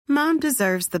Mom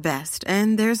deserves the best,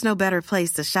 and there's no better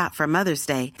place to shop for Mother's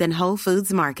Day than Whole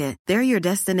Foods Market. They're your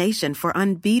destination for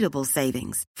unbeatable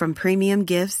savings, from premium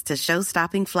gifts to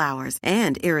show-stopping flowers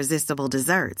and irresistible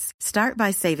desserts. Start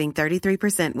by saving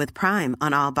 33% with Prime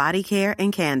on all body care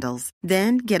and candles.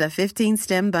 Then get a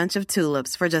 15-stem bunch of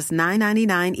tulips for just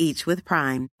 $9.99 each with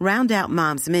Prime. Round out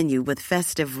Mom's menu with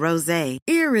festive rosé,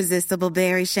 irresistible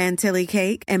berry chantilly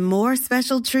cake, and more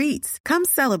special treats. Come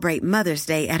celebrate Mother's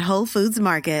Day at Whole Foods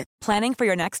Market. Planning for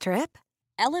your next trip?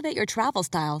 Elevate your travel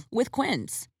style with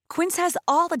Quince. Quince has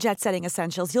all the jet-setting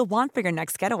essentials you'll want for your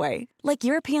next getaway, like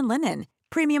European linen,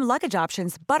 premium luggage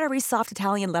options, buttery soft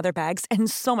Italian leather bags, and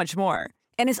so much more.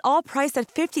 And is all priced at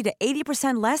 50 to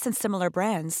 80% less than similar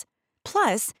brands.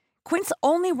 Plus, Quince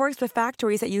only works with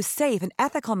factories that use safe and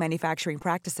ethical manufacturing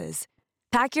practices.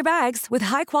 Pack your bags with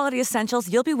high-quality essentials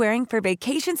you'll be wearing for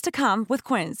vacations to come with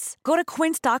Quince. Go to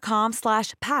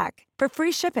quince.com/pack for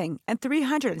free shipping and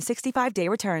 365-day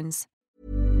returns.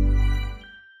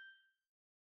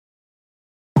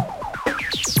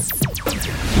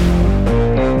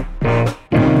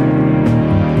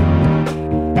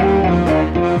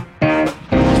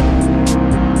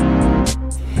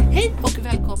 Hej och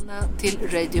välkomna till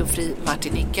Radio Free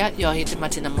Martinica. Jag heter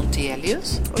Martina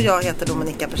Montelius. Och jag heter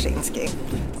Dominika Persinski.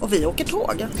 Och vi åker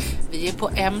tåg. Vi är på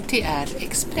MTR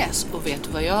Express och vet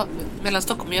vad jag mellan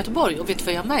Stockholm och Göteborg. Och vet du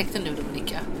vad jag märkte nu,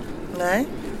 Dominika? Nej.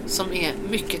 Som är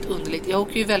mycket underligt. Jag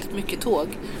åker ju väldigt mycket tåg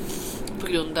på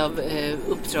grund av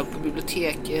uppdrag på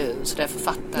bibliotek, sådär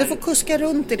författare. Du får kuska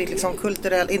runt i ditt liksom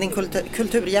din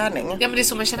kulturgärning. Ja, men det är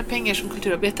som man tjänar pengar som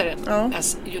kulturarbetare. Ja.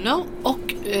 As you know.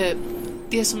 Och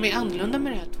det som är annorlunda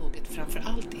med det här tåget framför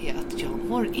allt är att jag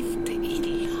mår inte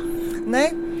illa.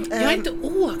 Nej. Jag är inte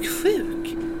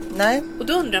åksjuk. Nej. Och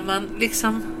då undrar man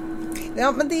liksom...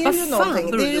 Ja, men det är ju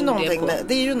någonting.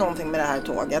 Det är ju någonting med det här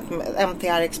tåget,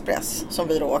 MTR Express, som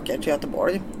vi åker till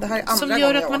Göteborg. Det här är andra som gången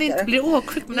gör jag att man åker. inte blir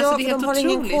åksjuk. Men ja, alltså, det är för de helt har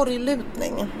otroligt. ingen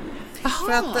korglutning. Aha.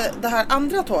 För att det här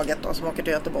andra tåget då, som åker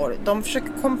till Göteborg, de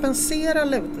försöker kompensera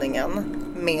lutningen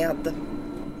med...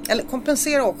 Eller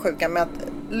kompensera åksjukan med att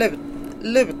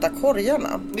luta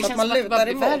korgarna. Det så känns att man som att det bara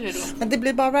blir värre då. Men det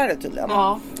blir bara värre tydligen.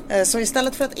 Ja. Så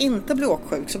istället för att inte bli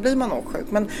åksjuk så blir man åksjuk.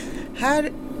 Men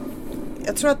här,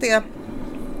 jag tror att det är...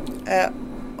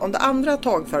 om det andra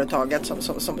tågföretaget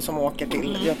som åker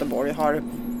till Göteborg har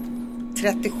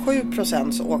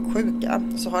 37% åksjuka,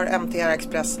 så har MTR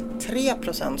Express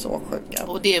 3% åksjuka.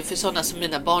 Och det är för sådana som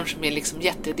mina barn som är liksom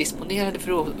predisponerade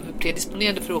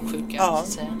för åksjuka. Ja.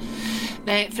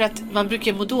 Nej, för att man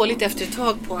brukar må dåligt efter ett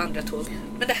tag på andra tåg.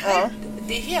 Men det här,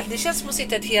 det känns som att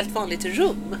sitta i ett helt vanligt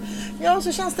rum. Ja,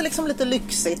 så känns det liksom lite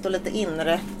lyxigt och lite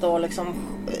inrätt och liksom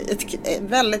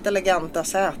väldigt eleganta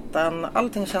säten.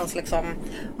 Allting känns liksom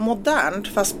modernt,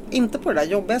 fast inte på det där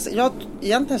jobbiga.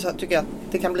 Egentligen så tycker jag att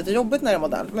det kan bli lite jobbigt när det är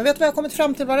modernt. Men vet du vad jag har kommit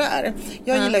fram till vad det är?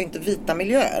 Jag gillar ju inte vita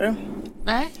miljöer.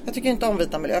 Nej. Jag tycker inte om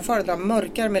vita miljöer. Jag föredrar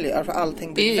mörkare miljöer, för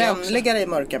allting blir vänligare i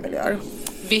mörka miljöer.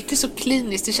 Vitt är så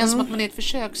kliniskt, det känns som att man är ett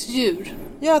försöksdjur.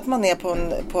 Ja, att man är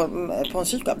på en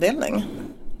psykavdelning.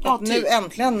 Ja, nu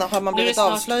äntligen har man blivit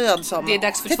avslöjad som... Det är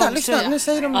dags för Titta, lyssna, nu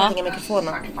säger de någonting i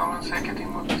mikrofonen. Säkert in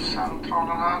mot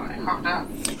centralen här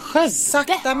i Skövde.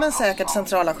 Sakta men säkert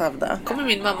centrala Skövde. Kommer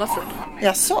min mamma från.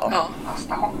 Jaså? Ja.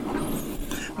 Nästa hopp.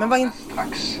 Men vad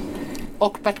Strax.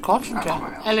 Och Bert Karlsson, tror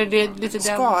jag. Eller det är lite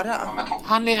Skara?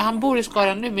 Han bor i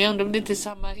Skara nu, men jag undrar om det inte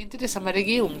är samma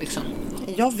region liksom.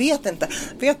 Jag vet inte.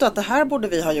 Vet du att det här borde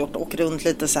vi ha gjort, och runt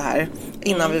lite så här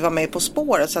innan vi var med På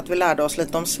spåret, så att vi lärde oss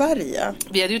lite om Sverige.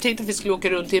 Vi hade ju tänkt att vi skulle åka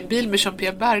runt i en bil med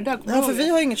Jean-Pierre Berda. Ja, för vi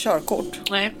har ju inget körkort.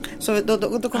 Nej. Så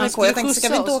då kom jag på, jag tänkte, ska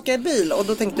vi inte åka i bil? Och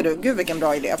då tänkte du, gud vilken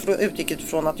bra idé. För då utgick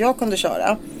ifrån att jag kunde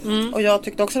köra. Och jag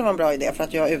tyckte också det var en bra idé, för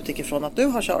att jag utgick ifrån att du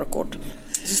har körkort.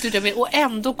 Så slutade med, och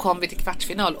ändå kom vi till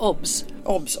kvartsfinal. Obs.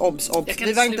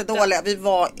 Vi var inte dåliga,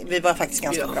 vi var faktiskt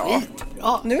ganska bra.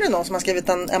 Ja. Nu är det någon som har skrivit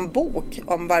en bok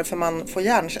om varför man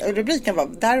får rubriken var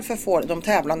därför får de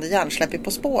tävlande hjärnsläpp i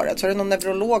På spåret. Så är det någon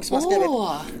neurolog som har skrivit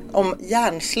om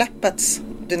hjärnsläppets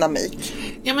dynamik.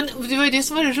 Ja, men det var ju det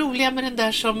som var det roliga med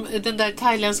den där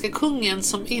thailändska kungen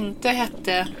som inte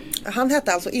hette... Han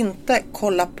hette alltså inte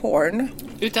Kolla Porn,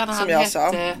 utan han som jag hette...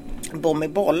 sa.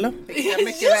 Bommiboll, vilket jag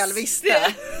mycket väl visste.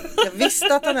 Jag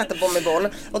visste att han hette Bommiboll,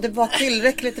 och det var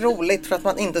tillräckligt roligt för att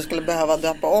man inte skulle behöva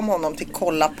döpa om honom till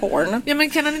Kolla Porn. Ja, men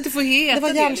kan han inte få heta det? Var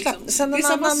hjärnsläpp. Liksom? Det är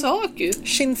samma sak ju.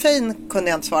 Sinn Féin kunde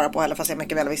jag inte svara på heller, fast jag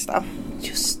mycket väl visste.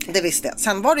 Just det visste jag.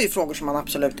 Sen var det ju frågor som man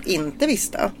absolut inte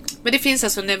visste. Men det finns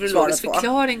alltså en neurologisk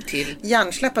förklaring till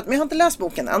hjärnsläppet. Men jag har inte läst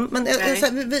boken än. Men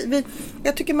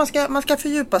jag tycker man ska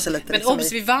fördjupa sig lite. Men liksom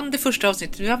vi vann det första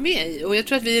avsnittet vi var med i. Och jag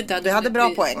tror att vi inte hade... Vi hade bra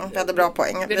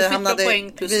poäng. Vi hamnade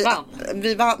poäng plus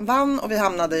vi vann och vi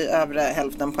hamnade i övre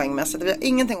hälften poängmässigt. Vi har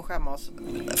ingenting att skämma oss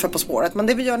för På spåret. Men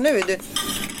det vi gör nu är det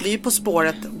är ju På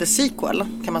spåret the sequel,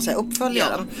 kan man säga,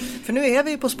 uppföljaren. Ja. För nu är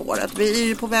vi ju på spåret. Vi är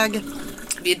ju på väg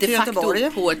vi är de facto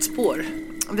Göteborg. På ett spår.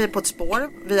 Vi är på ett spår.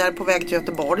 Vi är på väg till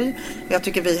Göteborg. Jag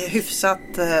tycker vi är hyfsat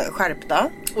skärpta.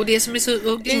 Och det som är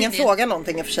så... Ingen frågar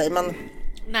någonting i och för sig, men...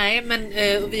 Nej, men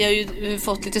vi har ju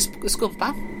fått lite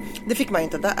skumpa. Det fick man ju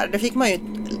inte där. Det fick man ju...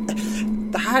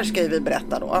 Det här ska ju vi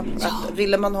berätta då. Ja. Att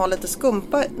ville man ha lite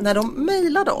skumpa när de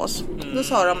mejlade oss. Då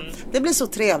sa de, det blir så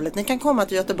trevligt. Ni kan komma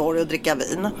till Göteborg och dricka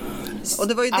vin. Och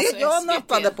det var ju det jag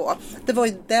nappade på. Det var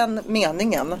ju den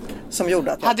meningen som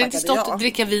gjorde att jag hade inte stått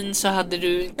dricka vin så hade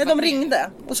du... Ja, de ringde.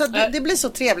 Och så det blir så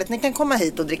trevligt. Ni kan komma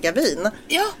hit och dricka vin.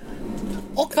 Ja.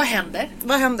 Och vad händer?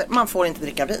 Vad händer? Man får inte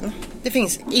dricka vin. Det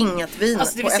finns inget vin på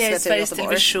SVT Sveriges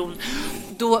Television.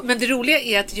 Men det roliga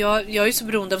är att jag är så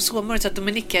beroende av sovmorgon så att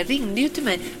Dominika ringde ju till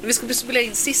mig. Men vi skulle spela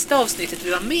in sista avsnittet vi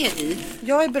var med i.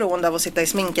 Jag är beroende av att sitta i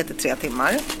sminket i 3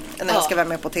 timmar när jag ska vara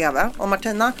med på TV. Och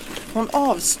Martina, hon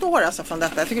avstår alltså från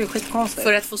detta. Jag tycker det är skitkonstigt.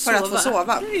 För att få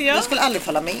sova. Ja. Jag skulle aldrig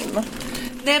falla mig in.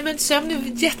 Nej, men sömn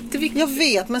är jätteviktigt. Jag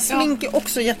vet, men smink är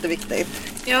också jätteviktigt.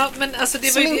 Ja, men alltså det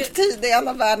sminktid är en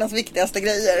av världens viktigaste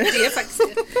grejer. Det är faktiskt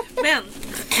det.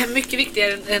 Men mycket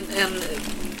viktigare än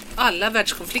alla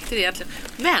världskonflikter egentligen.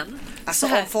 Men alltså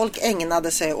om folk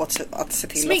ägnade sig åt att se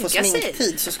till att få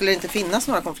sminktid så skulle det inte finnas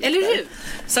några konflikter. Eller hur?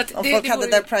 Så att om folk hade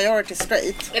their priority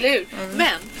straight. Eller hur?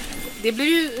 Men det blev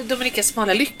ju Dominikas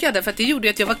smala lycka, därför att det gjorde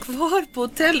att jag var kvar på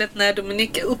hotellet när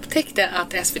Dominika upptäckte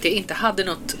att SVT inte hade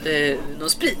någon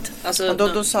sprit. Alltså,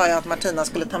 och då sa jag att Martina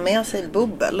skulle ta med sig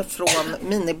bubbel från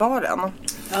minibaren.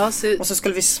 Ja, och så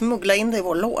skulle vi smuggla in det i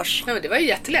vår loge. Ja, men det var ju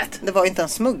jättelätt. Det var inte en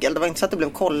smuggel, det var inte så att det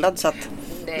blev kollad så att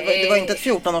det var inte ett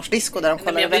 14-årsdisco där de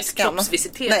kollade väskan.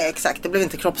 Nej, exakt. Det blev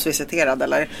inte kroppsvisiterad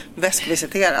eller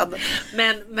väskvisiterad.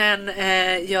 Men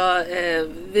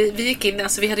vi gick in,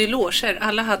 alltså vi hade ju loger.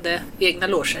 Alla hade egna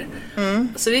loger.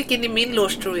 Så vi gick in i min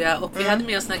loge tror jag och vi hade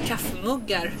med oss såna här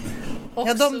kaffemuggar.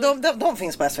 Ja, de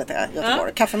finns på SVT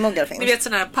Göteborg. Kaffemuggar finns. Ni vet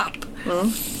såna här papp.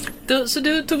 Så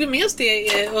då tog vi med oss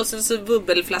det och sen så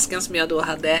bubbelflaskan som jag då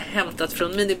hade hämtat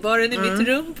från minibaren i mitt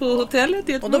rum på hotellet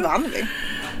i Göteborg. Och då vann vi.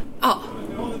 Ja,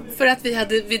 för att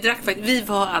vi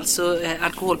var alltså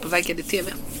alkoholpåverkade i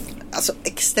TV. Alltså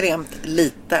extremt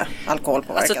lite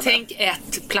alkoholpåverkade. Alltså tänk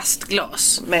ett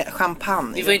plastglas. Med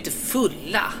champagne. Vi var ju inte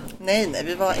fulla. Nej,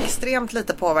 vi var extremt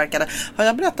lite påverkade. Har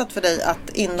jag berättat för dig att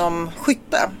inom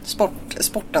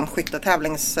sporten skytte,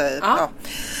 tävlings...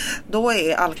 då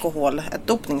är alkohol ett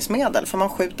dopningsmedel. För man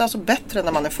skjuter alltså bättre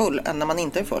när man är full än när man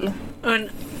inte är full.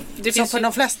 Så för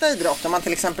de flesta idrotter, om man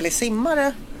till exempel är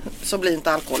simmare, så blir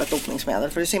inte alkohol ett dopningsmedel.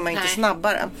 För du simmar inte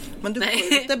snabbare. Men du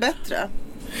skjuter bättre.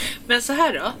 Men så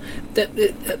här då,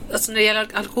 alltså när det gäller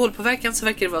alkoholpåverkan så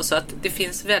verkar det vara så att det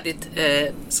finns väldigt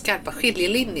skarpa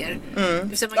skiljelinjer.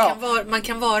 Man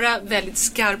kan vara väldigt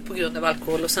skarp på grund av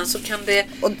alkohol och sen så kan det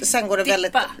och sen går det dippa.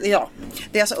 Väldigt,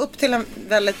 det är alltså upp till en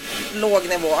väldigt låg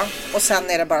nivå och sen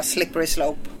är det bara slippery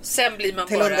slope. Sen blir man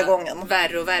till bara undergången.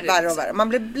 Värre och värre. Man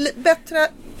blir bättre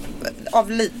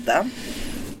av lite.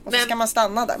 Och så ska man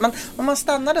stanna där. Men om man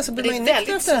stannar där så blir man ju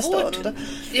nykter efter en stund.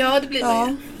 Ja, det blir man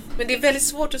ju. Men det är väldigt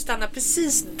svårt att stanna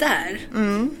precis där.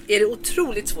 Är det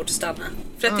otroligt svårt att stanna.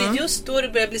 För att det är just då det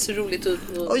börjar bli så roligt.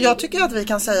 Och jag tycker att vi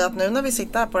kan säga att nu när vi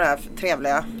sitter här på det här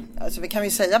trevliga... Alltså vi kan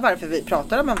ju säga varför vi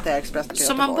pratar om MTR Express till Göteborg.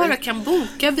 Som man bara kan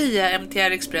boka via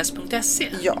mtrexpress.se.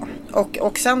 Ja,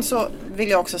 och sen så vill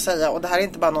jag också säga, och det här är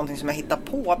inte bara någonting som jag hittar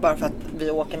på bara för att vi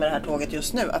åker med det här tåget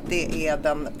just nu, att det är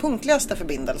den punktligaste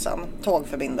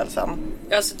tågförbindelsen.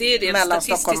 Alltså det är det mellan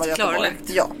statistiskt Stockholm och Göteborg. Klarlagt.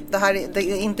 Ja,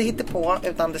 det är inte hittepå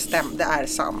utan det är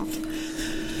sant.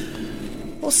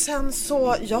 Och sen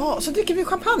så dricker vi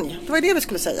champagne. Det var det vi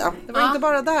skulle säga. Det var inte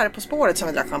bara där på spåret som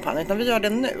vi drack champagne, utan vi gör det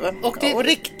nu. Och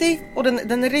riktig, och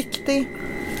den är riktig.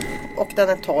 Och den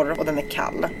är torr och den är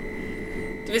kall.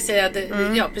 Det vill säga,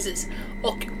 ja precis.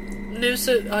 Och nu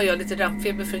så har jag lite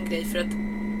rampfeber för en grej, för att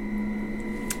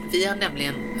vi har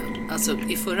nämligen, alltså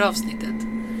i förra avsnittet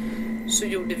så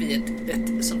gjorde vi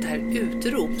ett sånt här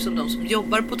utrop som de som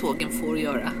jobbar på tågen får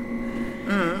göra.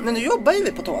 Men nu jobbar ju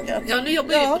vi på tåget. Ja, nu jobbar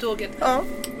vi på tåget. Ja.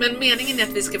 Men meningen är att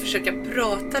vi ska försöka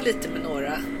prata lite med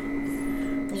några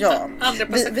andra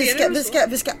passagerare.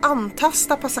 Vi ska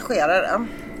antasta passagerare.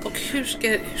 Och hur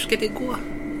ska det gå?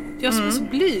 Jag som är så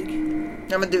blyg.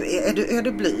 Ja, men är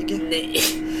du blyg? Nej.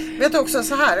 Vet du också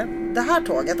så här, det här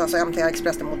tåget, alltså MTR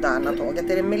Express, det moderna tåget,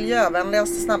 är det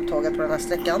miljövänligaste snabbtåget på den här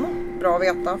sträckan. Bra att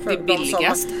veta. För det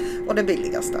billigaste. Och det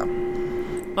billigaste.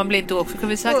 Man blir inte åksjuk, har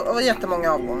vi sagt. Och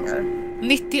jättemånga avgångar.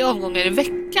 90 avgångar i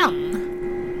veckan.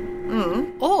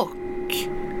 Och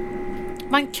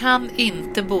man kan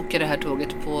inte boka det här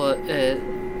tåget på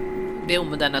det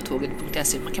omoderna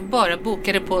tåget.se. Man kan bara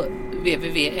boka det på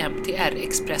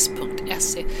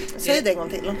www.mtrexpress.se. Säg det en gång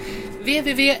till.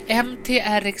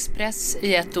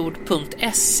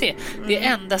 www.mtrexpress.se. Det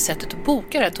är enda sättet att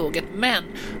boka det här tåget. Men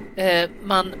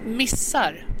man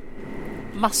missar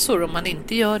massor om man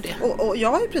inte gör det. Och jag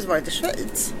har ju precis varit i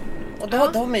Schweiz. Och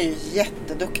de är ju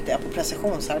jätteduktiga på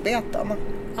precisionsarbeten.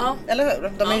 Ja. Eller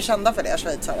hur? De är ju kända för det,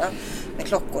 schweizare. Med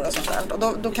klockor och sånt där. Och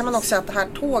då kan man också säga att det här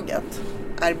tåget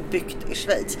är byggt i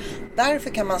Schweiz. Därför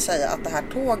kan man säga att det här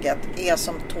tåget är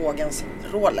som tågens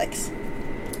Rolex.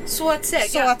 Så att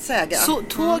säga. Så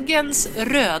tågens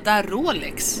röda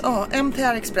Rolex. Ja,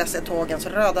 MTR Express är tågens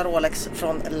röda Rolex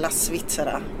från La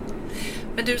Svizzera.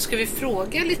 Men du, ska vi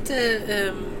fråga lite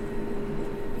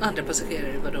andra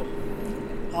passagerare vad de...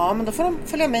 Ja, men då får de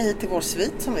följa med hit till vår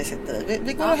svit som vi sitter i.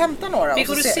 Vi går och hämtar några. Vi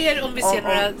går och ser om vi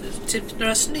ser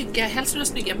några snygga, helst några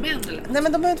snygga män eller? Nej,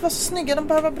 men de behöver inte vara så snygga, de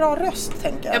behöver bra röst,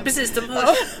 tänker jag. Ja, precis, de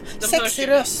hörs. Sexig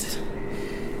röst.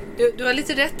 Du har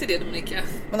lite rätt i det, Dominika.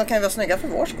 Men de kan ju vara snygga för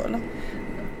vår skull.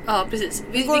 Ja, precis.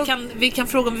 Vi kan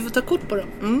fråga om vi får ta kort på dem.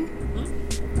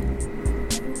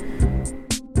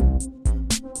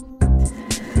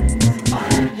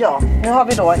 Ja, nu har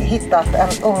vi då hittat en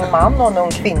ung man och en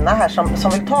ung kvinna här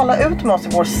som vill tala ut med oss i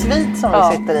vår svit som vi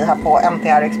sitter i här på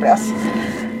MTR Express.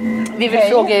 Vi vill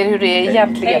fråga er hur det är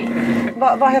egentligen.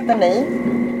 Vad heter ni?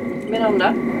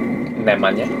 Miranda.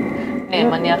 Nemanja.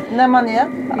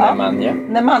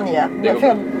 Nemanja. Med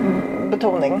fel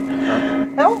betoning.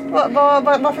 Ja,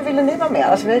 varför ville ni vara med?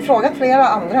 Alltså, vi har frågat flera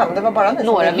andra, men det var bara ni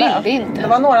några som ville. Ville inte. Det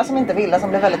var några som inte ville, som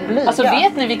blev väldigt blyga. Alltså,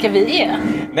 vet ni vilka vi är?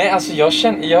 Nej, alltså jag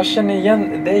känner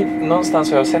igen dig.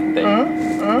 Någonstans har jag sett dig.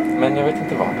 Men jag vet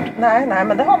inte var. Nej,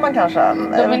 men det har man kanske.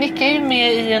 Dominika är ju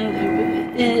med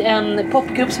i en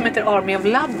popgrupp som heter Army of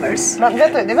Lovers. Men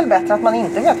vet du, det är väl bättre att man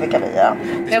inte vet vilka vi är.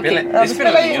 Det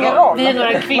spelar ju ingen roll.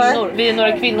 Vi är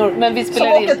några kvinnor, men vi spelar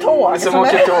in. Som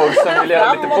åker tåg som vill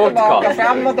göra lite podcast.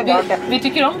 Fram och tillbaka. Vi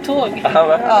tycker om tåg.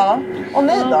 Ja. Och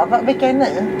ni då? Vilka är ni?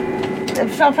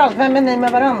 Framförallt, vem är ni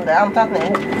med varandra? Jag antar att ni är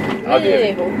ihop. Ja, vi är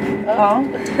ihop. Ja.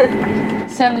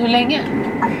 Sen hur länge?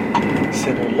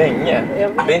 Sen hur länge?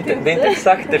 Det är inte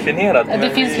exakt definierat. Det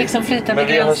finns liksom flytande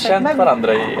gränser. Men vi har känt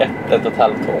varandra i ett och ett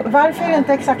halvt år. Varför är det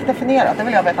inte exakt definierat? Det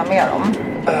vill jag veta mer om.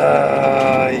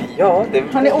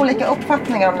 Har ni olika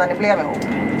uppfattningar om när ni blev ihop?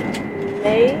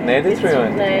 Nej, det tror jag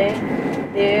inte. Nej.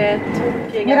 Det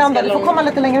tog Miranda, du får komma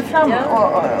lite längre fram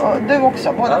och du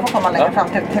också. Båda får komma längre fram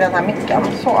till den här micken.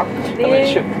 Så.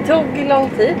 Det tog lång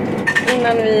tid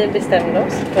innan vi bestämde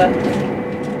oss för att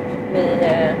vi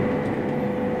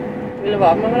ville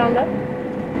vara med varandra.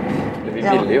 Vi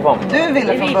ville ju vara med. Du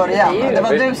ville från början. Det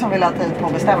var du som ville ha tid på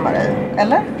att bestämma dig.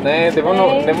 Eller? Nej, det var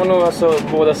nog alltså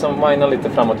båda som minade lite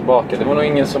fram och tillbaka. Det var nog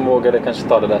ingen som vågade kanske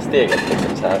ta det där steget.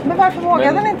 Liksom, så här. Men varför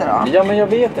vågade ni inte då? Ja, men jag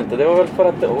vet inte. Det var väl för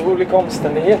att olika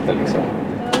omständigheter liksom.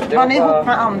 Var ni ihop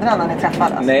med andra när ni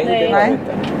träffades? Nej, det var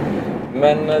inte.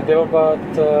 Men det var bara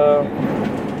att...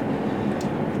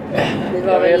 vi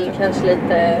var väl kanske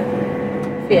lite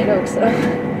fega också.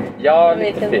 Ja,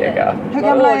 lite fega. Hur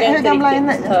gamla är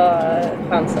ni? Ta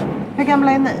chansen. Hur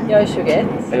gamla är ni? Jag är 21.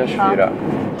 Jag är 24.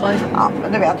 Ja,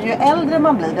 men du vet, ju äldre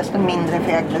man blir desto mindre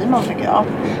feg blir man, tycker jag.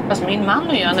 Fast min man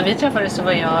och jag, när vi träffades så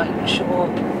var jag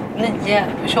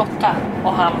 28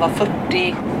 och han var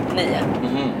 49.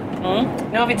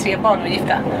 Nu har vi 3 barn och är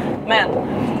gifta. Men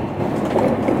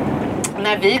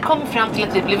när vi kom fram till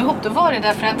att vi blev ihop, då var det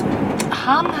därför att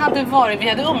vi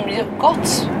hade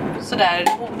umgåtts sådär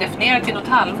odefinierat i något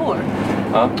halvår.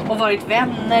 Och varit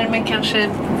vänner, men kanske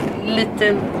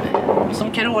lite,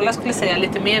 som Carola skulle säga,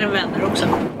 lite mer än vänner också.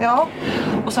 Ja.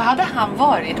 Och så hade han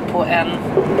varit på en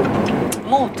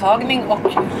mottagning och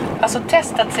alltså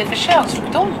testat sig för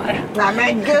könssjukdomar. Nej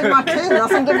men gud Martina,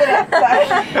 som du berättar.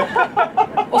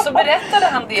 Och så berättade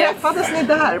han det. Träffades ni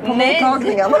där på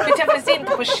mottagningen? Nej, vi träffades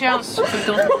inte på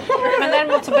könssjukdomar. Men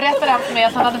däremot så berättade han för mig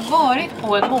att han hade varit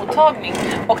på en mottagning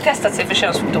och testat sig för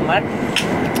könssjukdomar.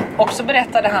 Och så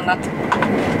berättade han att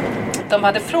de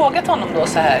hade frågat honom då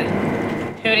så här: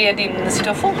 hur är din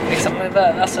situation liksom?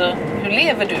 Alltså, hur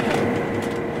lever du?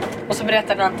 Och så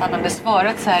berättade han att han hade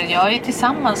svarat så här: jag är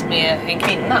tillsammans med en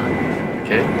kvinna.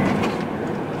 Okej.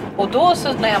 Och då så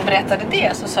när han berättade det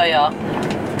så sa jag: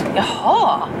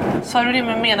 jaha, sa du det,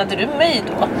 men menade du mig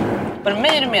då? Var det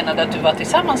mig du menade att du var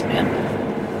tillsammans med?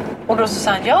 Och då så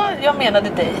sa han: ja, jag menade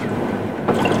dig.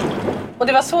 Och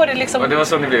det var så det liksom... Och det var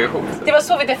så ni blev ihop? Det var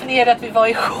så vi definierade att vi var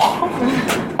ihop.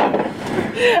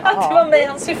 Att det var mig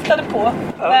han syftade på.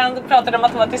 När han pratade om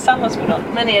att vara tillsammans med någon.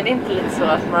 Men är det inte lite så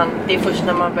att det är först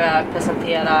när man börjar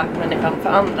presentera människan för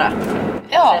andra?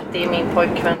 Ja. Så att det är min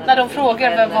pojkvän. När de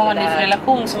frågar vad har ni för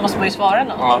relation så måste man ju svara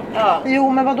något. Ja. Jo,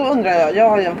 men vad då undrar jag? Jag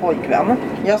har ju en pojkvän.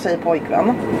 Jag säger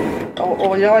pojkvän.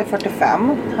 Och jag är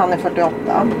 45. Han är 48.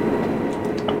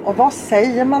 Och vad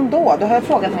säger man då? Då har jag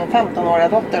frågat min 15-åriga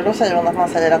dotter. Då säger hon att man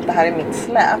säger att det här är mitt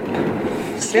släp.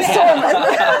 Det är så.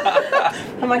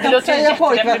 Men man kan, säga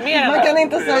pojkvän. Man kan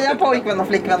inte säga pojkvän och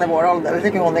flickvän i vår ålder. Det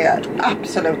tycker hon är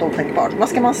absolut otänkbart. Vad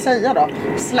ska man säga då?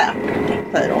 Släp,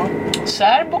 säger hon.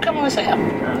 Särbo kan man väl säga.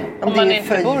 Om det är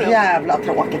för jävla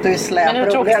tråkigt. Du är släp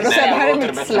roligare. Då säger jag, det här är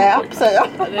mitt släp, säger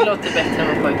jag. Det låter bättre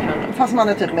än pojkvän. Fast man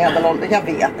är typ medelålder. Jag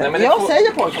vet inte. Jag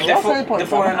säger pojkvän. Det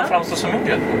får henne framstå som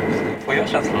yngre. Får jag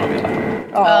känslan av det?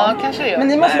 Ja, kanske det. Men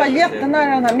ni måste vara jättenära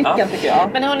den här micken tycker jag.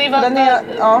 Men hörni,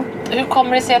 hur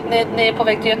kommer det sig att ni är på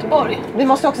väg till Göteborg? Vi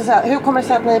måste också säga, hur kommer det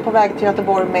sig att ni är på väg till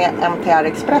Göteborg med MTR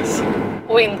Express?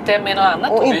 Och inte med något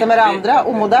annat? Och inte med det andra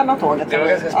omoderna tåget. Det var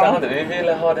ganska spännande. Vi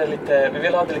ville ha det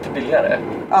lite billigare.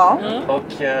 Ja.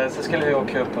 Och så skulle vi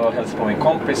åka upp och hälsa på min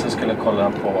kompis som skulle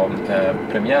kolla på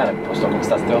premiären på Stockholms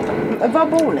stadsteatern. Var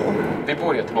bor ni? Vi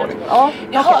bor i Göteborg. Ja,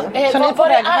 jaha, så ni är på var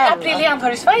väg det hem? April i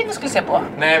Anhör i Sverige ni skulle se på?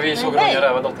 Nej, vi såg Ronja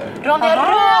Rövardotter. Ronja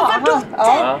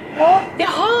Rövardotter? Ja.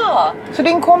 Jaha! Så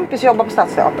din kompis jobbar på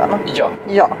Stadsteatern?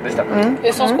 Ja, det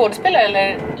stämmer. Som skådespelare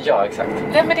eller? Ja, exakt.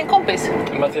 Vem är din kompis?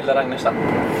 Matilda Ragnarsson.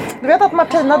 Du vet att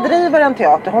Martina driver en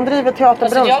teater. Hon driver Teater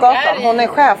Brunnsgatan. Hon är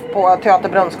chef på Teater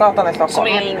Brunnsgatan i Stockholm.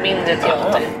 Som är en mindre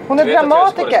teater. Hon är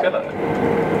dramatiker.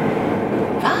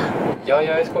 Va? Ja, jag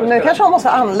är skådespelare. Nu kanske hon måste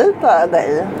anlita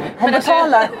dig. Hon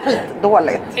betalar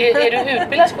skitdåligt. Är du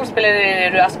utbildad skådespelare eller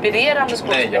är du aspirerande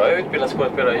skådespelare? Nej, jag är utbildad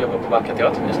skådespelare och jobbar på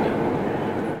Backateatern just nu.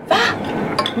 Va?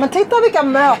 Men titta vilka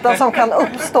möten som kan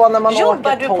uppstå när man åker tåg.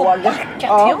 Jobbar du på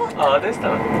Backateatern? Ja, det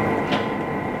stämmer.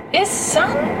 Det är sant.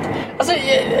 Alltså,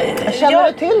 Känner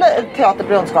du till Teater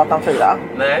Brunnsgatan 4?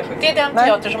 Nej. Det är den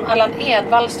teater som Allan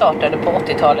Edwall startade på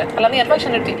 80-talet. Allan Edwall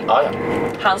känner du till? Ja.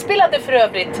 Han spelade för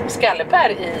övrigt Skallepär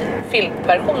i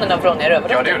filmversionen av Ronja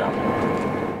Rövardotter. Ja, det gjorde han.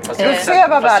 Du ser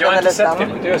vad världen är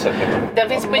liten. Du har sett filmen. Den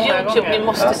finns på YouTube, ni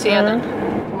måste se den.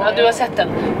 Ja, du har sett den.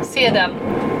 Se den.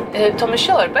 Tommy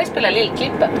Körberg spelar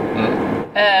Lillklippet.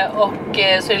 Och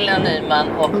så är det Lena Nyman.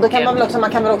 Och då kan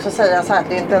man kan väl också säga så här att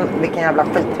det är inte vilken jävla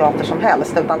skitteater som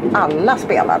helst utan alla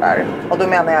spelar där. Och då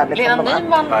menar jag liksom Lena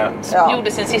Nyman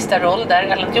gjorde sin sista roll där.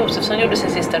 Erland Josefsson gjorde sin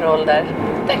sista roll där.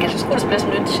 Det är kanske skådespelare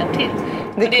som du inte känner till.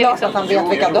 Det är klart liksom, att han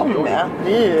vet vilka de är.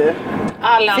 Det är ju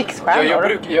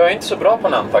fixstjärnor. Jag är inte så bra på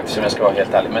namn faktiskt om jag ska vara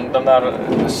helt ärlig. Men de där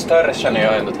större känner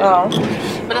jag ändå till. Ja.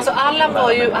 Men alltså Allan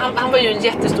var ju, han var ju en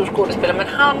jättestor skådespelare. Men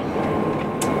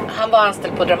han var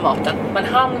anställd på Dramaten. Men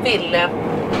han ville...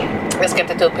 Jag ska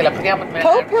inte ta upp hela programmet med ta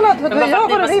upp hela, du gör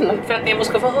vad du vill. För att ni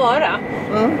ska få höra.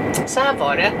 Så här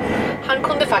var det. Han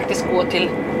kunde faktiskt gå till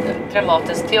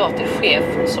Dramatens teaterchef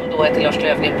som då hette Lars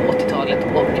Löfgren på 80-talet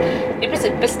och i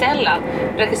princip beställa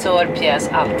regissör, pjäs,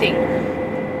 allting.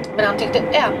 Men han tyckte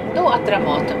ändå att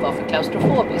Dramaten var för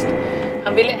klaustrofobiskt.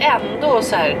 Han ville ändå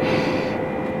så här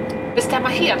bestämma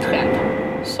helt själv.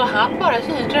 Så han bara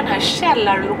hyrde den här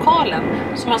källarlokalen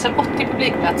som har så 80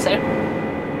 publikplatser.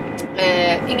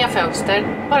 Inga fönster,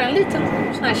 bara en liten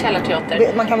sån här källarteater.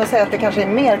 Man kan väl säga att det kanske är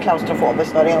mer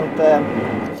klaustrofobiskt när det inte...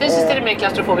 Fysiskt är det mer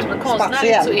klaustrofobiskt, men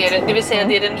konstnärligt så är det, det vill säga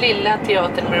det är den lilla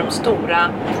teatern med de stora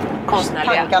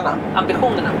konstnärliga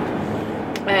ambitionerna.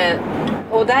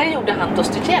 Och där gjorde han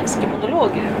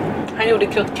Dostojevskij-monologer. Han gjorde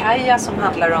Klotkaja som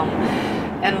handlar om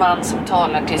en man som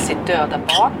talar till sitt döda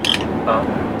barn.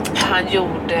 Han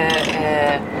gjorde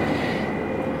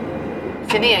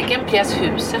sin egen pjäs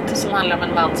Huset som handlar om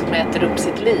en man som äter upp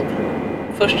sitt liv.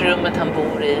 Första rummet han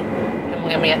bor i, hur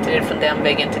många meter är det från den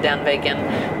väggen till den väggen.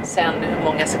 Sen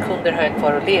hur många sekunder har jag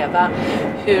kvar att leva.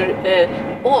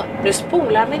 Nu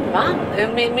spolar min man,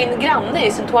 min granne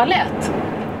i sin toalett.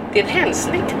 Det är en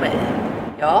hälsning till mig.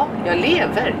 Ja, jag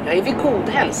lever. Jag är vid god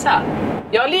hälsa.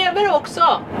 Jag lever också.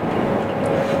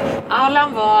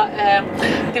 Allan var,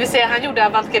 det vill säga han gjorde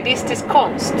avantgardistisk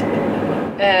konst.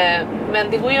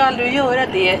 Men det går ju aldrig att göra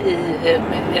det i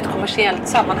ett kommersiellt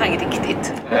sammanhang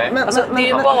riktigt. Nu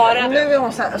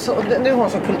är hon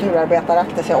så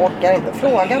kulturarbetaraktig så jag orkar inte.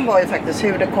 Frågan var ju faktiskt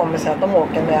hur det kommer sig att de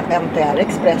åker med MTR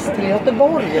Express till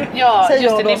Göteborg. Ja, säger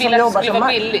just det. Ni ville att det skulle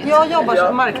vara billigt. Jag jobbar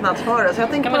som marknadsförare så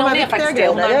jag tänker på de här viktiga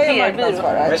grejerna. Jag är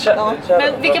marknadsförare.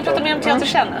 Men vi kan prata mer om teater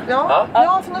sen. Ja,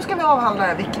 för nu ska vi avhandla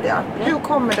det viktiga. Hur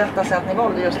kommer detta sig att ni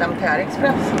valde just MTR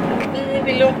Express?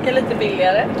 Vi vill åka lite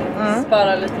billigare.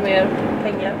 Spara lite mer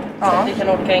pengar. Så att vi kan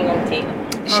åka en gång till.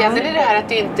 Känner ni det här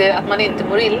att man inte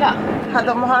mår illa?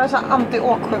 De har en sån här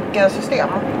anti-åksjuka-system.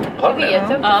 Jag vet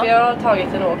inte, för jag har tagit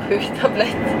en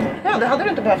åksjuktablett. Ja, det hade du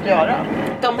inte behövt göra.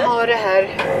 De har det här...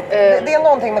 Det är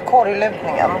någonting med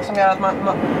korglutningen som gör att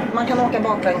man kan åka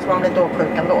baklänges om man blir inte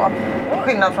åksjuk ändå.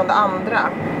 Skillnad från det andra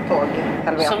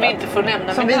tåghelvetet. Som vi inte får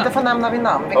nämna Som vi inte får nämna vid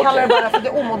namn. Vi kallar det bara för det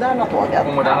omoderna tåget.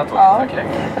 Omoderna tåget, ja. okej.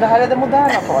 För det här är det moderna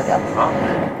tåget.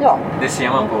 Ja. Det ser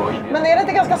man på... Men är det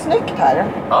inte ganska snyggt här?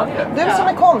 Ja, det är. Du som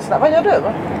är konstnär, vad gör du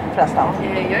förresten?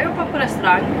 Jag jobbar på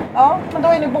restaurang. Ja, men då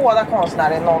är ni båda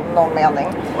konstnärer i någon mening.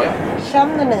 Oh, ja.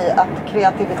 Känner ni att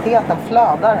kreativiteten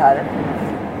flödar här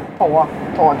på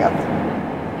tåget?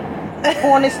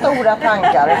 Får ni stora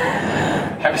tankar?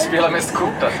 Jag vill spela mest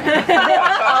kort alltså.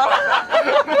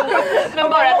 Men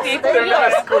bara Det är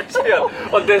mest kortspel.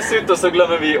 Och dessutom så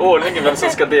glömmer vi ordningen vem som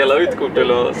ska dela ut kort.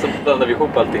 Eller så blandar vi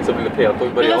ihop allting så blir det pet och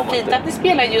börjar Men om. vad fint att ni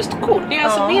spelar just kort. Det är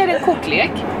alltså mer en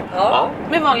kortlek. Ja.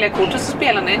 Med vanliga kort och så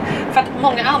spelar ni. För att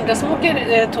många andra som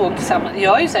åker tåg tillsammans.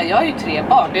 Jag har ju 3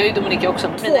 barn. Det har ju Dominika också.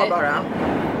 2 bara.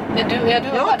 Men du Jag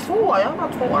var 2.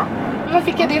 Men vad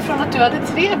fick jag det ifrån att du hade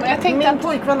 3? Jag tänkte Min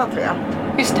pojkvän har 3.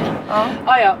 Just det.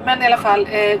 Ja. Ja, men i alla fall.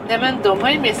 Nej, men de har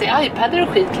ju med sig iPader och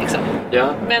skit liksom. Ja.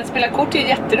 Men spela kort är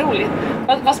jätteroligt.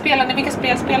 Vad spelar ni? Vilka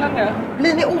spel spelar ni då?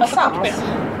 Blir ni Alltså, osams? kortspel.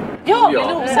 Ja, blir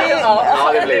ni osams? Ja,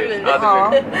 det blir.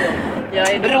 Ja. Jag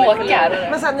är Bråkar.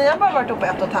 Men sen ni har bara varit ihop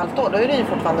 1,5 år, då är ni ju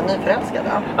fortfarande nyförälskade.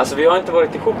 Alltså vi har inte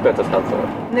varit ihop 1,5 år.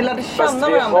 Ni lärde känna Fast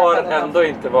vi varandra. har för ett ändå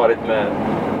inte varit med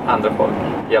andra folk.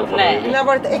 I alla fall. Nej. Ni har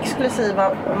varit exklusiva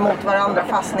mot varandra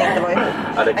fast ni inte var ihop.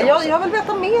 Ja, det kan Jag vill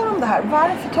veta mer om det här.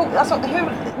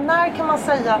 När kan man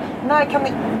säga, när kan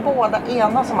ni båda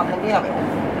enas om att ni blev ihop?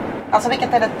 Alltså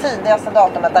vilket är det tidigaste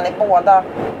datumet där ni båda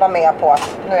var med på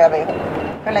att nu är vi ihop?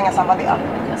 Hur länge sedan var det?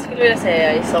 Jag skulle vilja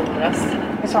säga i somras.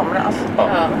 I somras? Ja.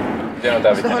 Det är nog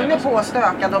där vi Så kan höll ni enas. på och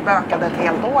stökade och bökade ett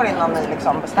helt år innan ni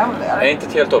liksom bestämde er? Nej, inte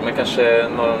ett helt år, men kanske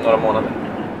några månader.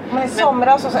 Men i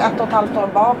somras och så 1,5 år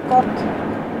bakåt.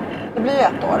 Det blir ju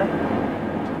 1 år.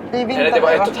 Det är vinter. Nej, det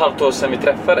var nu, va? 1,5 år sedan vi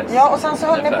träffades. Ja, och sen så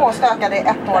höll ni på och stökade i 1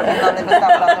 år innan ni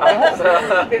bestämde att ni var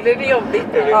ihop. Det blev jobbigt.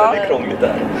 Det blev väldigt krångligt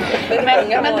där.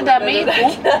 Men det där med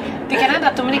ihop, det kan hända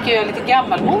att Dominika är lite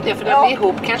gammalmodiga för det där med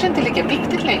ihop kanske inte är lika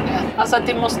viktigt längre. Alltså att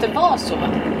det måste vara så.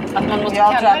 Att man måste Jag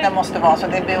tror kalla att det måste vara så,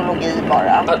 det är biologi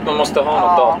bara. Att man måste ha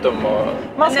något datum och...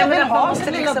 Man ska Nej, men väl att man ha måste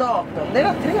sitt lilla liksom- datum. Det är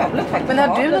rätt trevligt faktiskt. Men har att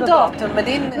ha du det något där datum med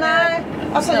din... Nej,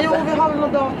 alltså jo, vi har väl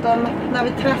något datum när vi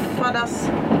träffades.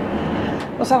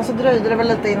 Och sen så dröjde det väl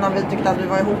lite innan vi tyckte att vi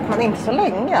var ihop, men inte så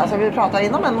länge. Alltså vi pratade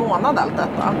inom en månad allt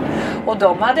detta. Och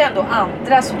de hade ändå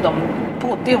andra som de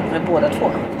bodde ihop med båda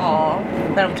två. Ja.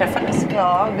 När de träffades.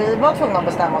 Ja, vi var tvungna att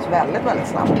bestämma oss väldigt, väldigt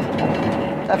snabbt.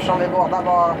 Eftersom vi båda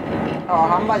var, ja,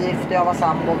 han var gift, jag var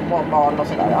sambo, barn och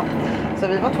sådär. Ja. Så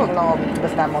vi var tvungna att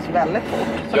bestämma oss väldigt fort.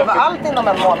 Så det var allt inom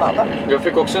en månad. Jag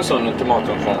fick också en sån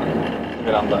ultimatum från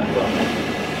Miranda.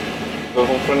 Hon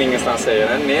från ingenstans säger,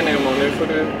 nej, nu får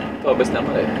du ta och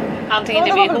bestämma dig. Antingen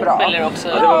Ja, är det vi var väl ihop bra. eller också...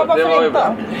 Ja, varför det var ju inte?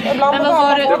 bra. Ibland Men behöver vad var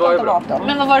man det- få ett det var ju bra. ultimatum.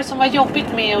 Men vad var det som var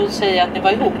jobbigt med att säga att ni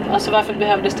var ihop? Alltså varför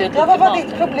behövdes det ett Ja, vad var ultimatum?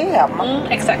 ditt problem?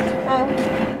 Exakt.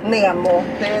 Nemo,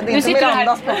 det är Nu inte sitter du här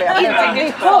Mirandas problem. det är inte ditt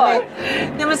riktigt hör. problem.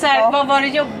 Nej, men så här, Ja. vad var det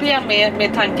jobbiga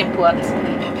med tanken på att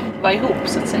vara ihop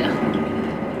så att säga?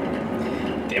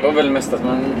 Det var väl mest att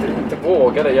man inte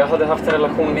vågade. Jag hade haft en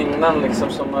relation innan liksom,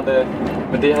 som hade...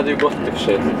 Men det hade ju gått i och för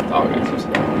sig ett litet tag. Liksom, så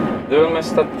det var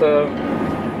mest att...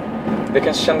 det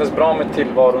kanske kändes bra med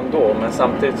tillvaron då, men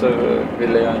samtidigt så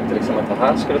ville jag inte liksom, att det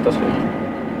här skulle ta slut.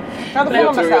 Ja, då får Jag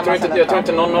man tror, bestämma sig jag lite. tror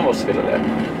inte någon av oss ville det.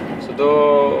 Så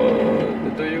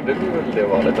då gjorde vi väl det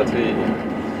valet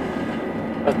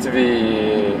att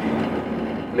vi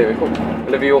blev ihop.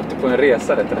 Eller vi åkte på en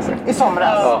resa rättare sagt. I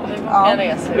somras. Ja. En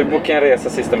resa. Vi bokade en resa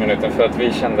sista minuten för att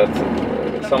vi kände att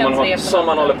som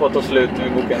man håller på att ta slut, vi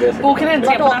bokade en resa. Bokade en Vart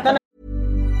tre på åkte natten.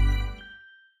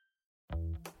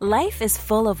 Life is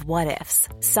full of what-ifs.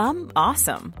 Some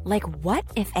awesome, like what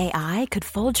if AI could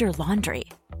fold your laundry?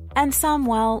 And some,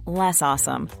 well, less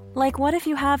awesome, like what if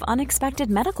you have unexpected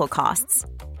medical costs?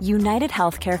 United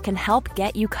Healthcare can help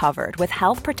get you covered with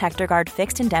Health Protector Guard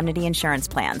fixed indemnity insurance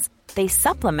plans. They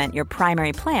supplement your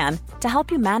primary plan to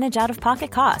help you manage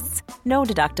out-of-pocket costs. No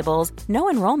deductibles, no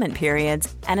enrollment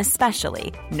periods, and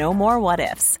especially no more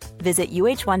what-ifs. Visit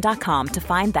uh1.com to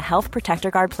find the Health Protector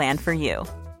Guard plan for you.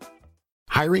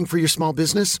 Hiring for your small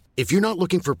business? If you're not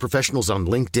looking for professionals on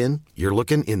LinkedIn, you're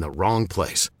looking in the wrong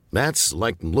place. That's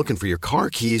like looking for your car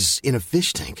keys in a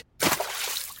fish tank.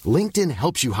 LinkedIn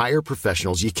helps you hire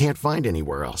professionals you can't find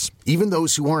anywhere else, even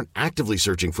those who aren't actively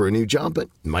searching for a new job but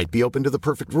might be open to the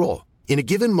perfect role. In a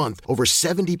given month, over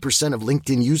 70% of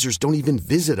LinkedIn users don't even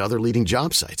visit other leading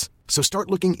job sites. So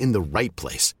start looking in the right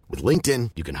place. With LinkedIn,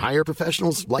 you can hire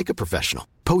professionals like a professional.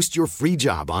 Post your free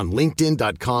job on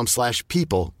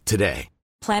linkedin.com/people today.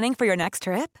 Planning for your next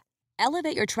trip?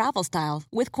 Elevate your travel style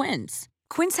with Quince.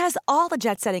 Quince has all the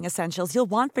jet-setting essentials you'll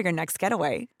want for your next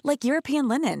getaway, like European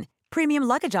linen, premium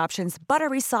luggage options,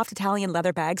 buttery soft Italian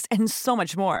leather bags, and so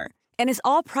much more. And is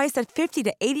all priced at 50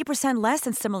 to 80% less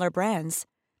than similar brands.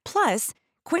 Plus,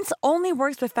 Quince only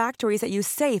works with factories that use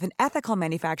safe and ethical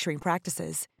manufacturing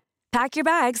practices. Pack your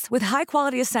bags with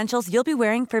high-quality essentials you'll be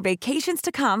wearing for vacations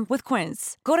to come with Quince.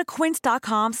 Go to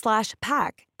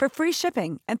quince.com/pack for free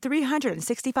shipping and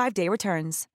 365-day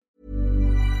returns.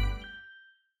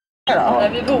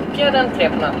 Vi bokade den 3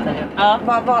 på natten.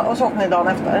 Ja. Och så åkte ni dagen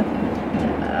efter?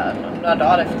 Några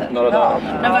dagar efter. Några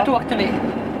dagar. Men vart åkte ni?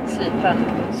 Cypern.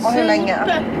 Och hur länge?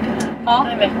 Ja,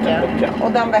 en vecka.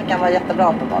 Och den veckan var jättebra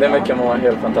på dagen. Den veckan var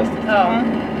helt fantastisk. Ja.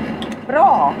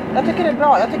 Bra, jag tycker det är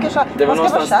bra. Jag tycker så, Det var man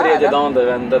ska någonstans vara kär. 3:e dagen det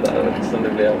vände där som det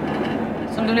blev.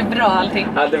 Som det blev bra allting.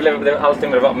 Ja, det blev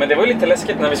allting det var. Men det var lite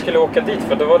läskigt när vi skulle åka dit,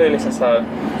 för då var det liksom så här.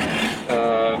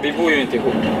 Vi bor ju inte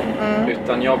ihop,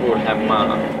 utan jag bor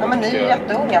hemma. Ja, men ni är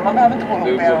jätteunga, man behöver inte bo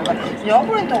ihop med er. Jag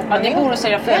bor inte ihop med Ni bor hos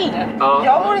era föräldrar? Ja.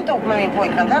 Jag bor inte ihop med min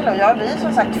pojkvän heller. Vi är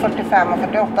som sagt 45 och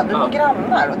 48. Vi bor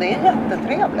grannar och det är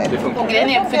jättetrevligt. Det funkar. Och grejen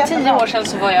är, för 10 år sedan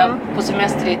så var jag på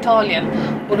semester i Italien.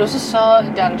 Och då så sa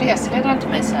den reseledaren till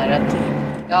mig så här att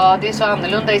ja, det är så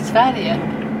annorlunda i Sverige.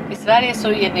 I Sverige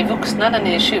så är ni vuxna när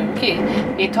ni är 20.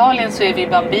 I Italien så är vi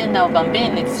bambina och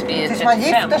bambini tills vi är 35. Tills man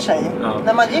gifter sig. Ja.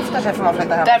 När man gifter sig får man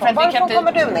flytta hem. Varifrån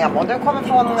kommer du, Nemo? Du kommer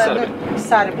från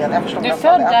Serbien. Jag förstod. Du är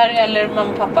född där eller mamma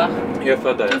och pappa? Jag är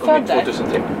född där. Jag kom in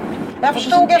 2003. Jag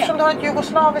förstod, eftersom du har ett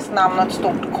jugoslaviskt namn och ett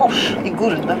stort kors i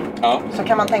guld. Ja. Så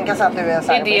kan man tänka sig att du är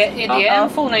serbisk. Är det en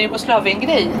forna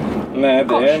Jugoslavien-grej? Nej,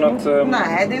 det är något...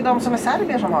 Nej, det är de som är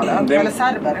serbier som har det. Eller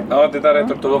serber. Ja, det där är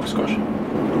ett ortodox kors.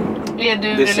 Är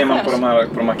du det ser man på de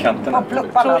här kanterna.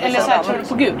 Eller så här, tror du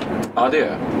på Gud? Ja, det gör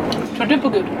jag. Tror du på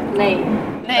Gud? Nej.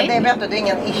 Men det vet du, det är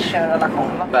ingen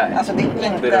issue-relation. Nej. Alltså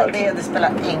det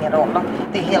spelar ingen roll.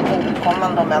 Det är helt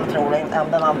ovidkommande om en tror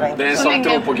än den andra inte. Det är en sak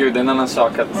tro på Gud, det är en annan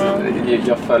sak att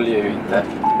jag följer ju inte.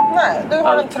 Nej, du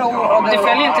har en tro och det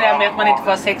följer inte det här med att man inte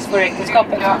får ha sex för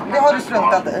äktenskapet. Ja, det har du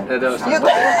struntat i. Det har jag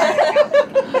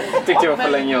tyckte jag var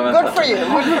för länge att vänta. Good for you,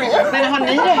 good for you. Men har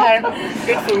ni det här?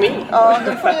 Good for me. Ja,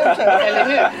 good for you too. Eller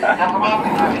hur?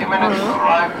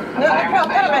 Nu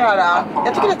pratar vi med här.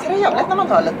 Jag tycker det är trevligt när man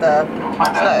tar lite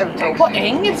sådana uttryck. På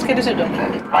engelska dessutom.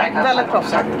 Väldigt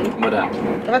proffsigt. Modernt.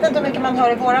 Jag vet inte hur mycket man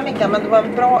hör i våra mickar, men det var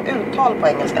en bra uttal på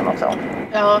engelskan också.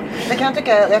 Ja. Jag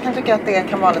kan tycka att det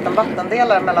kan vara en liten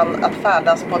vattendelare mellan att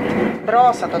färdas på ett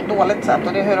bra sätt och ett dåligt sätt.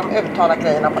 Och det är hur de uttalar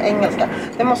grejerna på engelska.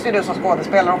 Det måste ju du som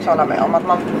skådespelare också hålla med om. Att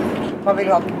man vill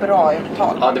ha ett bra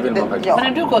uttal. Ja, det vill man faktiskt. Ja. Men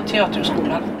när du gått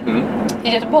teaterskolan i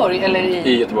Göteborg eller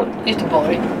i Göteborg.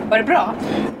 Göteborg. Var det bra?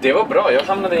 Det var bra. Jag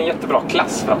hamnade i en jättebra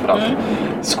klass framförallt.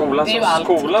 Skolan, det är ju allt.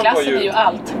 Skolan klassen var ju... är ju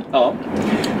allt. Ja.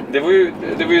 Det var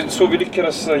ju så vi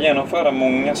lyckades genomföra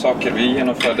många saker. Vi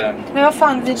genomförde... Men vad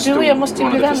fan, du och jag måste ju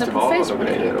bli vänner på Facebook.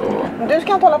 Och... Du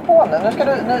ska inte hålla på nu ska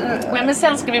du... Men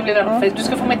sen ska vi bli vänner på Facebook. Du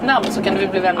ska få mitt namn så kan vi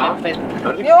bli vänner på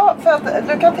Facebook. Ja, för att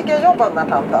du kan tycka jobb om den här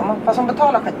tanten. Fast hon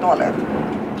betalar skitdåligt.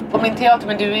 På min teater,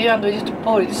 men du är ju ändå i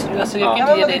Göteborg. Alltså jag kan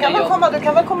inte ge dig du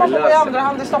kan väl komma på i andra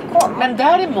hand i Stockholm. Men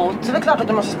däremot... Så det är klart att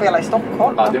du måste spela i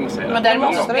Stockholm. Ja, det måste jag. Men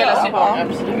däremot spelas ju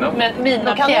barn. Men mina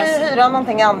då kan ni hyra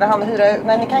någonting i andra hand.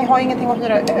 Nej, ni kan ju ha ingenting att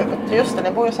hyra ut. Just det,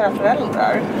 ni bor ju hos era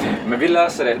föräldrar. Men vi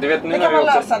löser det. Du vet, nu när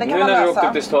vi åkte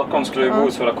upp till Stockholm skulle vi bo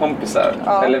hos våra kompisar.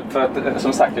 Ja. Eller för att,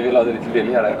 som sagt, vi ville ha det lite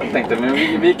billigare. Jag tänkte, men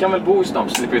vi kan väl bo hos dem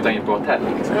så slipper vi ta in på hotell.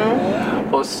 Liksom.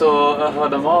 Och så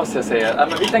hörde de av sig och säger,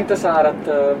 men vi tänkte så här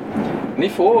att... Ni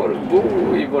får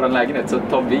bo i vår lägenhet så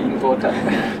tar vi in på hotell.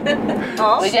 Ja. Det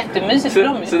var jättemysigt för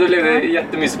dem. Så då blev det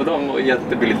jättemysigt för dem och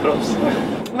jättebilligt för oss.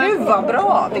 Gud vad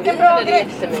bra! Vilken bra grej!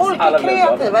 Folk är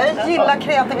kreativa, jag gillar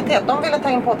kreativitet. De ville ta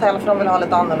in på hotell för de vill ha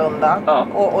lite annorlunda. Ja.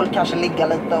 Och kanske ligga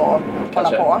lite och hålla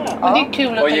på. Ja. Men det är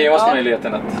kul att och ge oss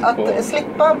möjligheten att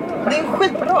slippa. Det är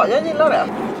skitbra, jag gillar det.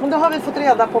 Men då har vi fått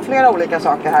reda på flera olika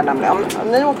saker här nämligen.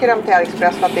 Ni åker MTR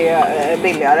Express för att det är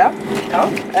billigare. Ja.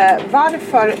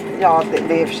 Varför? Ja,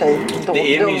 det är i och för sig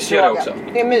det är mysigare också.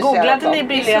 Det är mysigare googlade också. Ni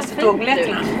billigaste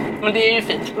tågbiljetter? Men det är ju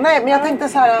fint. Nej, men jag tänkte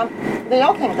så här. Det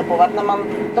jag tänkte på var att när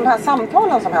de här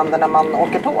samtalen som händer när man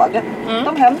åker tåg,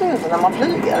 de händer ju inte när man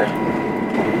flyger.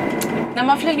 När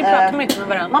man flyger pratar man inte med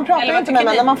varandra. Man pratar inte med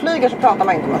när man flyger så pratar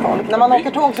man inte med folk. När man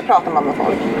åker tåg så pratar man med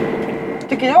folk.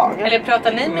 Tycker jag. Eller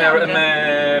pratar ni med andra?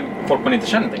 Med folk man inte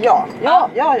känner? Ja.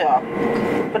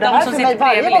 För det här för mig,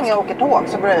 varje gång jag åker tåg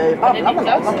så börjar jag ju babbla med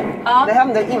någon. Ja. Det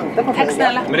händer inte på flyget.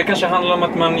 Snälla. Men det kanske handlar om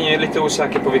att man är lite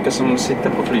osäker på vilka som sitter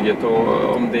på flyget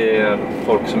och om det är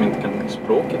folk som inte kan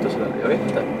språket och sådär. Jag vet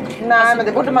inte. Nej, men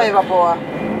det borde man ju vara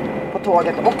på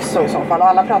tåget också i så fall. Och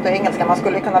alla pratar engelska. Man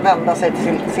skulle kunna vända sig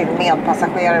till sin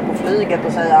medpassagerare på flyget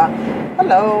och säga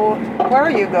hello, where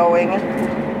are you going?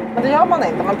 Men det gör man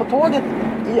inte. Men på tåget,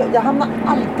 jag hamnar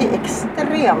alltid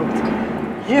extremt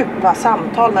djupa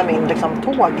samtal med min liksom,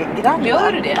 tåggranne.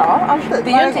 Gör du det? Ja, alltid.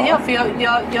 Det gör inte jag, för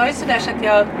jag är sådär så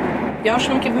att jag har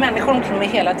så mycket människor omkring mig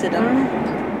hela tiden.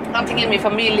 Antingen min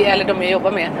familj eller de jag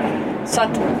jobbar med. Så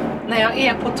att när jag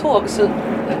är på tåg så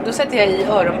då sätter jag i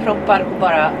öronproppar och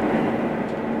bara...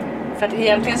 För att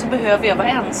egentligen så behöver jag vara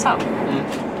ensam.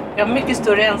 Jag har mycket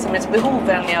större ensamhetsbehov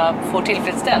än jag får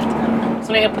tillfredsställt.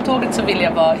 Så när jag är på tåget så vill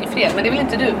jag vara i fred. Men det vill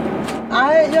inte du?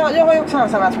 Nej, jag har ju också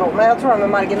ensamhetsbehov. Men jag tror de är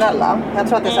marginella. Jag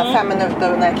tror att det är så 5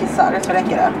 minuter när jag kissar. Så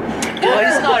räcker det. Du har ju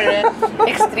snarare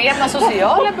extrema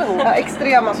sociala behov. Ja,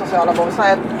 extrema sociala behov. Så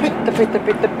här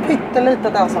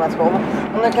pyttelitet ensamhetsbehov.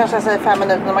 Och nu kanske jag säger 5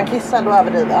 minuter när man kissar, då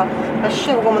överdriver jag. Men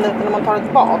 20 minuter när man tar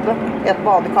ett bad i ett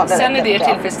badkar. Sen är det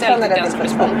tillfredsställt ditt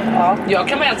ensamhetsbehov. Ja. Jag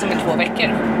kan vara ensam i 2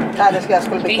 veckor. Nej, jag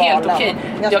skulle bli det är helt galen. okej.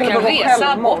 Jag kan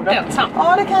resa bort ensam.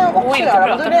 Ja, det kan jag också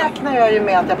göra. Då räknar jag ju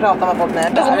med att jag pratar med folk när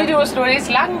jag är där. Då kommer du och slår i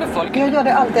slang med folk. Jag gör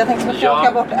det alltid. Jag tänker så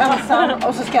åka bort ensam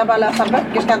och så ska jag bara läsa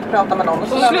böcker, ska jag inte prata med någon. Och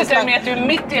så slutar det med att du är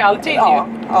mitt i allting. Ja.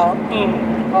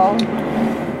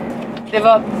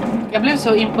 Jag blev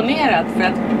så imponerad för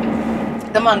att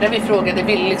de andra vi frågade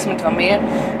ville liksom inte vara med.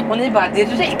 Och ni bara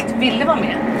direkt ville vara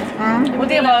med. Och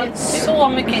det var så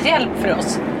mycket hjälp för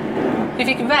oss. Vi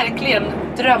fick verkligen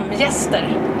drömgäster.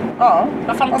 Ja,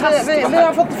 vad fantastiskt. Vi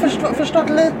har fått förstått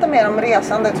lite mer om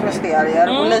resandets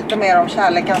mysterier och lite mer om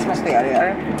kärlekens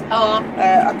mysterier. Ja.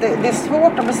 Att det är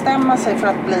svårt att bestämma sig för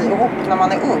att bli ihop när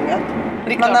man är ung.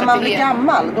 Men när man blir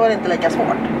gammal, då är det inte lika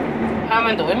svårt. Ja,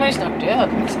 men då är man ju snart död.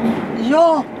 Liksom.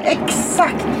 Ja,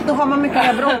 exakt. Då har man mycket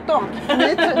mer bråttom.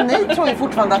 Ni tror ju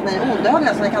fortfarande att ni är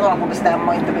odödliga, så ni kan hålla på att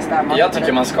bestämma och inte bestämma. Jag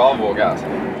tycker man ska våga. Alltså.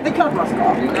 Det är klart man ska.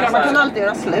 Man kan alltid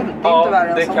göra slut. Det är inte värre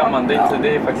än så. Det kan man. Det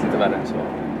är faktiskt inte värre än så.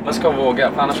 Man ska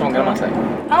våga, för annars ångrar man sig.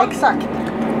 Ja. Exakt.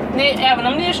 Även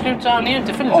om ni är slut så har ni ju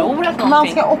inte förlorat någonting. Man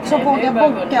ska också våga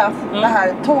boka det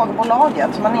här tågbolaget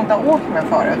som man inte har åkt med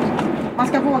förut. Man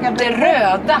ska våga det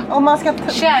röda. Och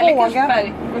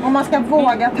man ska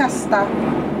våga testa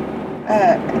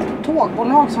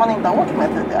tågbolag som man inte har åkt med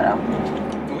tidigare.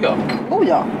 Oh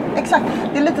ja, exakt.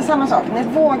 Det är lite samma sak. Ni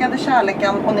vågade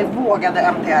kärleken och ni vågade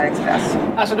MTR Express.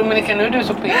 Alltså Dominika, nu är du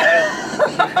så PR.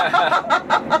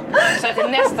 Så att det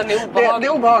nästan är obehagligt. Det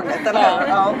är obehagligt, eller hur?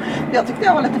 Ja. Jag tyckte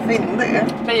jag var lite fyndig.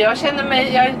 Men jag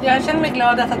känner mig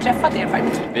glad att ha träffat er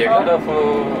faktiskt. Vi är glada att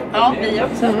få... Ja, vi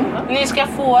också. Ni ska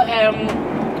få...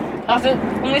 alltså,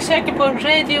 om ni söker på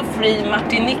Radio Free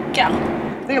Martinica.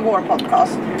 Det är vår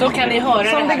podcast. Då kan ni höra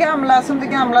som det här. Som det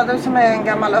gamla, du som är en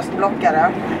gammal östblockare.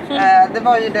 Det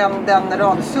var ju den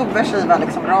subversiva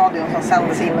liksom, radion som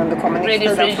sändes in under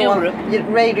kommunisttiden.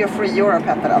 Radio Free Europe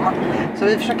hette den. Så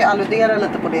vi försöker alludera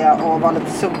lite på det och vara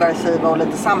lite subversiva och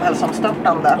lite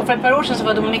samhällsomstörtande. Och för ett par år sedan så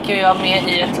var Dominika och jag med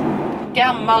i ett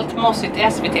gammalt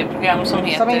mossigt SVT-program som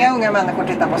heter... Som inga unga människor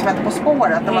tittar på, som heter På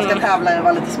spåret, där man ska tävla och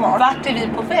vara lite smart. Vart är vi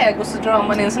på väg? Och så drar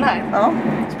man in sån här. Ja.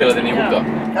 Spelade ni ihop då?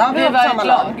 Ja, vi var samma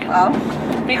lag. Ja.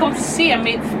 Vi kom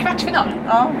till kvartsfinal.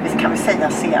 Ja, vi kan väl säga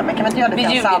semi. Kan vi inte göra det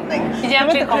till en sanning?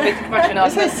 Egentligen kom vi till kvartsfinal.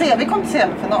 Vi kom till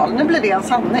semifinal. Nu blir det en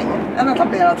sanning. En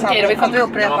etablerad sanning. Okej, då vi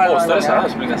upprepar när man påstår det så här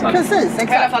så blir det en sanning. Precis,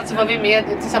 exakt. I alla fall så var vi med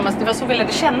tillsammans. Det var så vi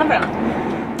lärde känna varandra.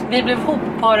 Vi blev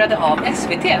hopparade av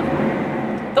SVT.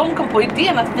 De kom på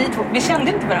idén att vi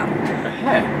kände inte varandra.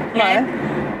 Nej.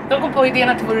 De kom på idén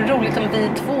att det vore roligt om vi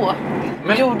två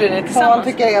gjorde det tillsammans. Jag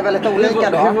tycker jag är väldigt olika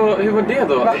då. Hur var det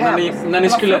då? När ni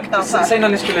skulle, säg när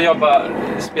ni skulle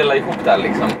spela ihop där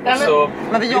liksom. Så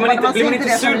blir man inte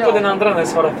sur på den andra när det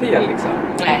svarar fel liksom?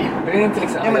 Nej. Men det är inte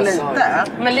liksom... Ja, men lite.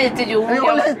 Men lite, jo.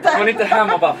 Lite. Man är inte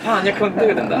hemma och bara, fan jag kunde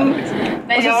ju den där liksom.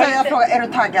 Och så säger jag frågan, är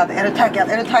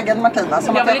du taggad Martina?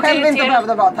 Som att jag själv inte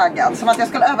behövde vara taggad. Som att jag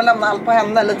skulle överlämna allt på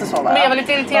henne, lite så. Men jag var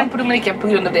lite irriterad på Dominika på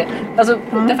grund av det. Alltså,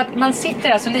 därför att man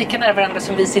sitter alltså lika nära varandra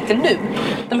som vi sitter nu.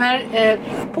 De här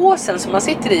påsen som man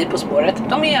sitter i På spåret,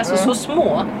 de är alltså så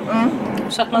små.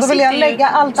 Så att man då vill jag sitter lägga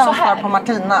allt ansvar på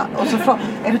Martina. Och så fråga,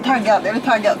 är du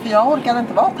taggad? För jag orkade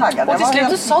inte vara taggad. Och till slut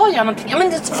så sa jag någonting. Ja, men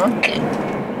det...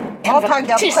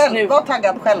 Var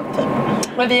taggad själv typ.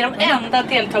 Men vi är de enda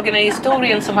deltagarna i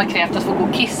historien som har krävt att få gå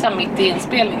och kissa mitt i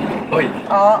inspelningen. Oj.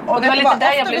 Ja, och det var lite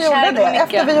där jag blev kär i Monica.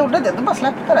 Efter vi gjorde det, då bara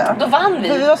släppte det. Då vann vi.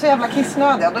 För vi var så jävla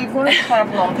kissnödiga, då går det inte att köra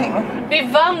på någonting. Vi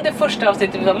vann det första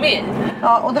avsnittet vi var med i.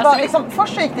 Ja, och det var liksom,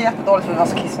 först så gick det jättedåligt för vi var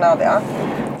så kissnödiga.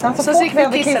 Sen så gick vi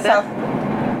och kissade.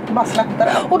 Bara släppte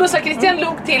det. Och då sa Christian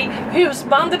låg till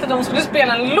husbandet att de skulle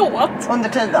spela en låt. Under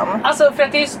tiden. Alltså för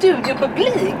att det är ju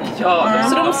studiopublik. Ja,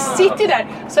 så de sitter ju där.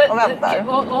 Så, och väntar.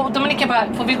 Och Dominika bara,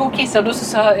 får vi gå och kissa? Och då så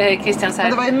sa Christian så här.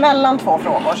 Men det var ju mellan två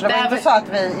frågor. Så det var inte så att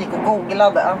vi gick och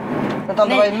googlade. Utan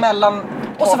det var ju mellan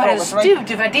och så var det en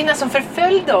studiovärdinna som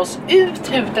förföljde oss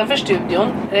ut utanför studion.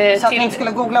 Så att vi inte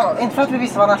skulle googla något. Inte för att vi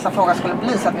visste vad nästa fråga skulle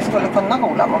bli. Så att vi skulle kunna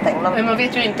googla någonting. Men man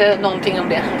vet ju inte någonting om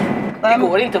det. Det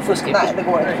går inte att fuska. Nej, det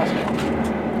går inte att fuska.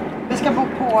 Vi ska bo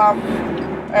på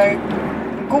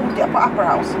Godia på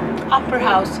Upper House. Upper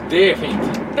House. Det är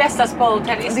fint. Bästa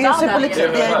spahotell i Det är staden.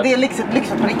 superlyxigt. Det är lyxigt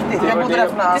på riktigt. Jag bodde där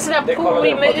för några... Det är sån där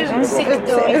pool med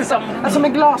utsikt och liksom... Alltså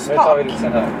med glastak.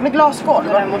 Med glasgolv.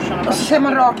 Och så ser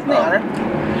man rakt ner.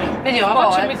 Men jag har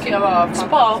varit så mycket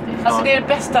spa. Alltså det är det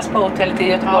bästa spahotellet i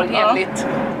Göteborg enligt...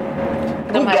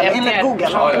 Enligt Google.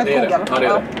 Ja, det är det.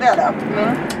 Det är det.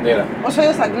 Det är det. Och så är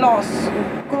det så här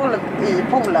glasgolv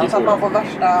i poolen så att man får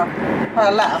värsta, har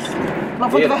jag läst.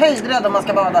 Man får inte vara höjdrädd om man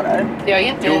ska bada där. Jag är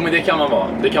inte... Jo, men det kan man vara.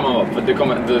 Det kan man vara, för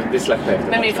det släpper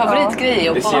efter. Men min favoritgrej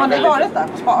är att Har ni varit där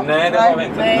på spa? Nej, det har vi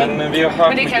inte. Men vi har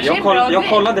hört mycket. Jag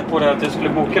kollade på det att jag skulle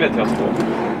boka det till oss två.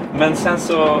 Men sen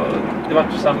så, det var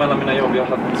så här mellan mina jobb, jag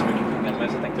hade inte så mycket pengar. Men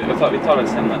så tänkte vi tar det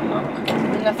sen.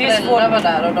 Mina föräldrar var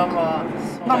där och de var...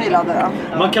 De gillade det.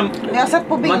 Jag har sett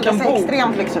på bilder så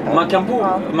extremt lyxigt.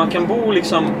 Man kan bo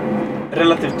liksom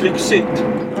relativt lyxigt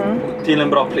till en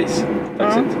bra pris.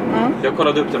 Jag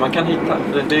kollade upp det, man kan hitta.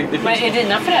 Det men är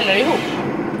dina föräldrar ihop?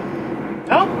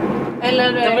 Ja.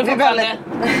 Eller de är fortfarande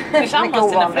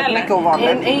tillsammans dina föräldrar. Mycket ovanligt.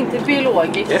 Är inte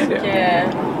biologisk. Är det?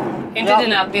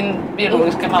 Inte din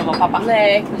biologiska mamma och pappa?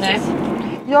 Nej.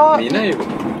 Mina är ju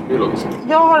biologiska.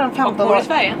 Jag har en Och bor i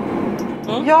Sverige?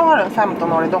 Jag har en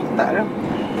 15-årig dotter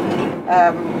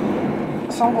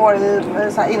som går i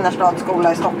så här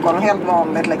innerstadsskola i Stockholm. Helt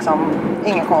vanligt liksom,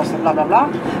 ingen konstigt bla bla bla.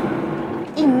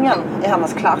 Ingen i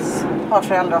hennes klass har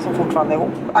föräldrar som fortfarande är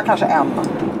ihop. Kanske en.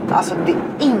 Alltså det är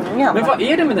ingen. Men vad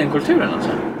är det med den kulturen alltså?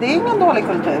 Det är ingen dålig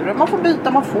kultur. Man får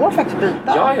byta, man får faktiskt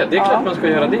byta. Ja, det är klart man ska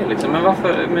göra det liksom. Men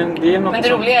varför? Men det är något men det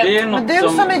som... Det är något men du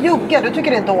som är jugge, du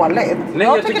tycker det är dåligt. Nej,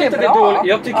 jag tycker inte det är dåligt.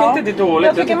 Jag tycker inte det är dåligt.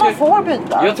 Jag tycker man får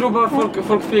byta. Jag tror bara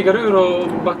folk flyger ur och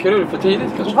backar ur för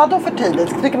tidigt kanske. Vadå för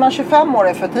tidigt? Tycker man 25 år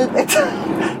är för tidigt?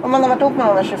 Om man har varit ihop med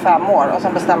någon i 25 år och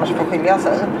sen bestämmer sig för att skilja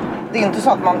sig. Det är inte så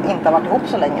att man inte har varit ihop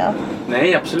så länge.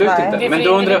 Nej, absolut inte. Men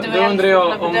då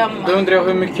undrar jag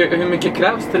hur mycket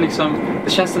krävs det liksom.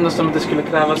 Det känns ändå som att det skulle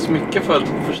krävas mycket för att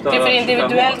förstöra. Det är för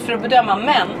individuellt för att bedöma,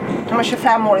 men... Men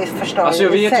 25 år är förstörd. Alltså jag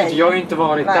vet inte, jag har ju inte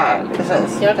varit där.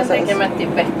 Precis. Jag kan tänka mig att det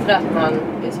är bättre att man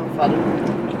i så fall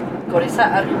går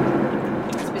isär.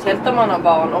 Speciellt om man har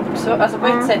barn också. Alltså på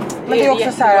ett sätt. Men det är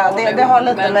också så här, det har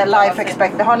lite med life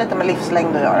expect, det har lite med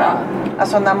livslängd att göra.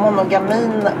 Alltså när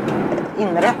monogamin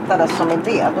inrättades som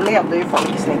idé, då levde ju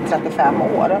folk i snitt 35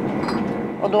 år.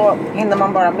 Och då hinner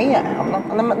man bara med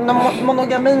en. När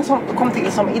monogamin som kom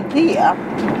till som idé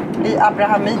i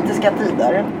abrahamitiska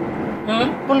tider,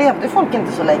 då levde folk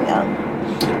inte så länge.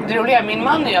 Det roliga är, min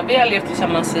man och jag, vi har levt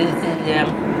tillsammans i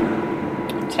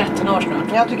 13 år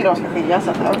snart. Jag tycker de ska skilja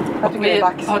sig. Jag tycker det är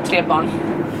dags. Vi har 3 barn.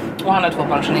 Och han har 2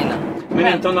 barn sedan innan.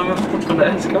 Men inte om de fortfarande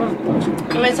älskar varandra.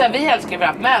 Men så här, vi älskar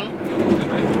varandra, men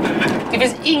det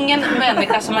finns ingen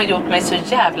människa som har gjort mig så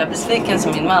jävla besviken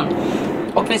som min man.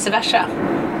 Och vice versa.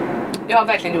 Jag har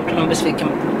verkligen gjort honom besviken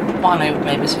och han har gjort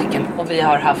mig besviken. Och vi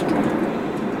har haft...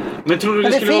 Men tror du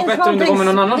det skulle vara bättre om det var med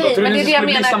någon annan då? Tror du det skulle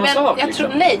bli samma sak?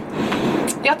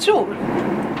 Jag tror.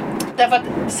 Därför att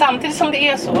samtidigt som det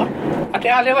är så att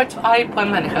jag aldrig har varit så arg på en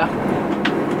människa,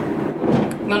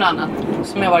 någon annan,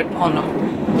 som jag varit på honom.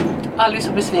 Aldrig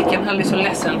så besviken, aldrig så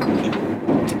ledsen.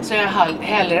 Så jag har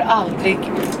heller aldrig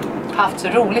haft så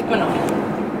roligt med någon.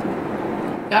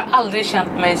 Jag har aldrig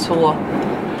känt mig så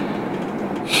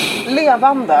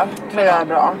levande, tror jag är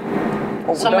bra.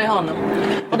 som med honom.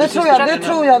 Och det tror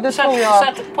jag. Så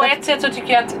att på ett sätt så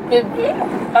tycker jag att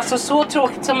alltså så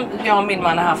tråkigt som jag och min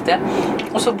man har haft det,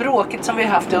 och så bråkigt som vi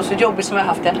har haft det, och så jobbigt som vi har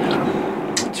haft det,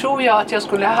 tror jag att jag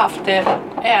skulle ha haft det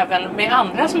även med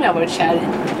andra som jag har varit kär i.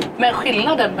 Men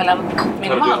skillnaden mellan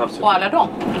min man och alla dem,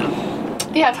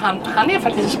 det är att han är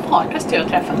faktiskt det smartaste jag har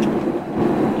träffat.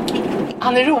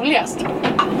 Han är roligast.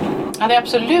 Han är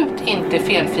absolut inte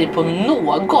felfri på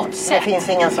något sätt. Det finns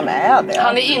ingen som är det.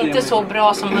 Han är inte så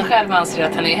bra som han själv anser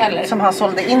att han är heller. Som han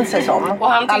sålde in sig som.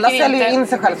 Och han alla säljer inte... in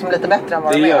sig själv som lite bättre än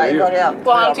vad de är i början.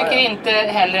 Och han tycker inte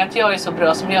heller att jag är så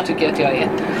bra som jag tycker att jag är.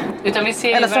 Utan vi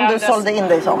ser eller som du sålde in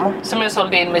dig som. Som jag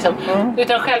sålde in mig som.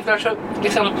 Utan självklart så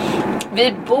liksom,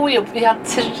 vi bor ju, vi har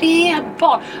 3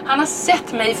 barn. Han har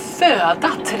sett mig föda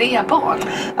 3 barn.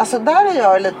 Alltså där är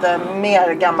jag lite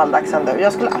mer gammaldags än du.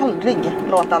 Jag skulle aldrig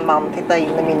låta en man titta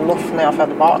in i min muff när jag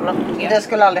födde barn. Det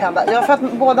skulle aldrig hända. Jag har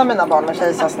fött båda mina barn med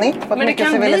kejsarsnitt på ett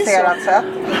mycket civiliserat sätt.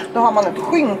 Då har man ett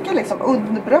skynke liksom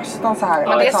under brösten så här.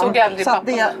 Men det liksom, såg aldrig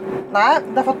pappa. Nej,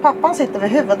 därför att pappan sitter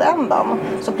vid huvudändan.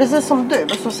 Så precis som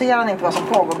du så ser han inte vad som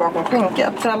pågår bakom skynket.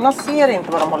 Föräldrarna ser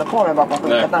inte vad de håller på med bakom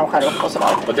skynket när de skär upp och sådär.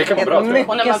 Och det kan vara bra.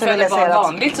 Och när man föder barn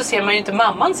vanligt så ser man ju inte,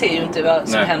 mamman ser ju inte vad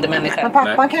som händer människan. Men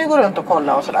pappan kan ju gå runt och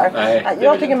kolla och sådär.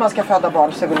 Jag tycker man ska föda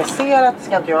barn civiliserat, det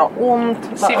ska inte göra ont.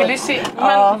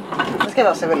 Ja, det ska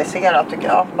vara civiliserat tycker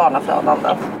jag,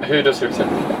 barnafödandet. Hur då civiliserat?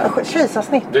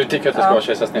 Kejsarsnitt. Du tycker att det ska vara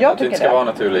kejsarsnitt? Jag att det inte ska vara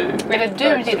naturlig? Eller du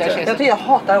gillar kejsarsnitt? Jag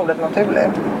hatar ordet naturlig.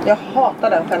 Jag hatar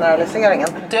den generaliseringen.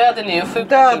 Döden är ju sjukt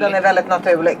Döden är väldigt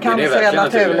naturlig. Cancer är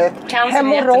naturligt.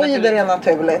 Hemorrojder är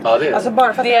naturligt. Ja, det är. Alltså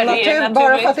bara för att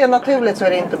det är naturligt så är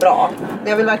det inte bra.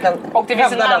 Jag vill verkligen. Och det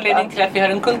finns en anledning till att vi har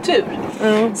en kultur.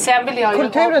 Sen vill jag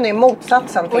kulturen är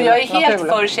motsatsen till. Och jag är helt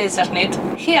för kejsarsnitt.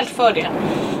 Helt för det.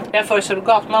 Jag är för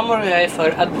surrogatmammor och jag är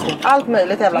för adoption. Allt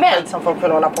möjligt jävla skit som folk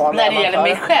vill hålla på med. När det gäller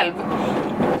mig själv.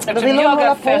 Eftersom jag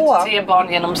har fött 3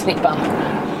 barn genom snippan.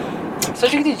 Så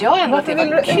tyckte jag ändå att det var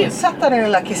kul. Varför vill du utsätta din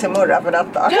lilla kissemurra för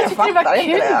detta? Jag tyckte det var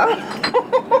kul.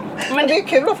 Men det är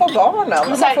kul att få barnen.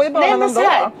 Man får ju barnen ändå.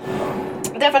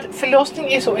 Därför att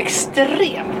förlossning är så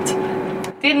extremt.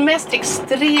 Det är den mest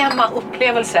extrema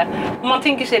upplevelse. Om man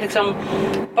tänker sig liksom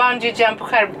bungee jump,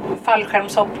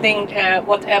 fallskärmshoppning,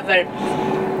 whatever.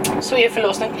 Så är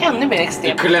förlossning ännu mer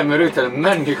extrem. Du klämmer ut en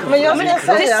människa. Men jag vill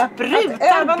säga det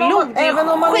sprutar blod, det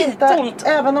är skitont.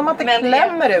 Även om man inte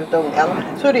klämmer ut ungen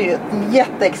så är det ju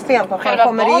jätteextremt att man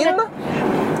kommer in.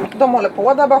 De håller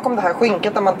på där bakom det här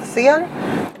skynket där man inte ser.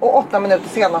 Och 8 minuter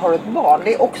senare har du ett barn.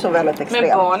 Det är också väldigt extremt.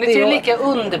 Men barnet är ju lika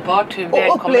underbart hur det kommer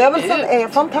ut. Och upplevelsen är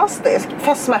fantastisk,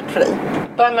 fast smärtfri.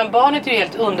 Men barnet är ju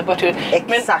helt underbart hur...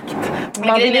 Exakt.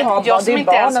 Man vill ju ha barn, det är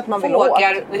barnet man vill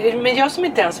vågar, men jag som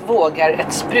inte ens vågar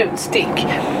ett sprutstick.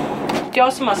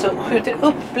 Jag som alltså skjuter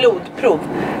upp blodprov.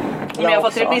 Om jag har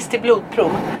fått remiss till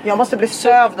blodprov. Jag måste bli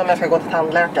sövd om jag ska gå till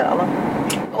tandläkaren.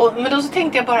 Men då så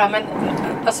tänkte jag bara, men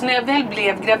alltså när jag väl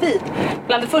blev gravid,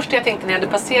 bland det första jag tänkte när jag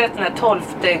hade passerat den här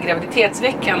 12:e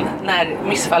graviditetsveckan, när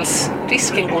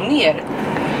missfallsrisken går ner,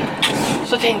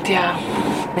 så tänkte jag,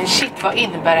 men shit, vad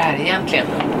innebär det här egentligen?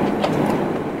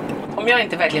 Om jag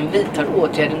inte verkligen vidtar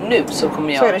åtgärder nu så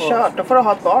kommer jag... Så är det kört, då får du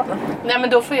ha ett barn. Nej, men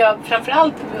då får jag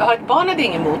framförallt ha ett barn, hade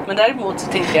ingen emot, men däremot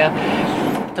så tänkte jag,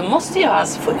 då måste jag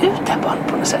alltså få ut det här barnet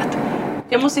på något sätt.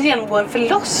 Jag måste genomgå en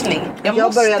förlossning. Jag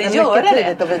började mycket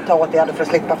tidigt att vidta åtgärder för att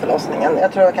slippa förlossningen.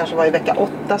 Jag tror det kanske var i vecka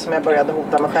 8 som jag började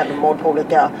hota med självmord på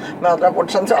olika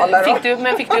mödravårdscentraler.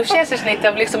 Men fick du kejsarsnitt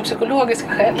av liksom psykologiska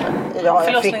skäl? Ja,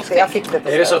 jag fick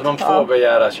det. Är det så att man får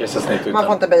begära kejsarsnitt utan? Man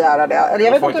får inte begära det.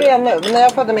 Jag vet inte hur det är nu, men när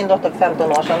jag födde min dotter för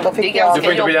 15 år sedan, då fick jag... Du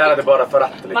får inte begära det bara för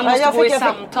att. Liksom. Man måste gå i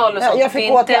samtal och sånt. Jag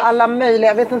fick gå till alla möjliga,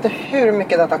 jag vet inte hur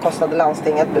mycket detta kostade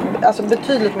landstinget. Alltså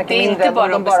betydligt mycket mindre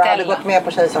än de bara hade gått med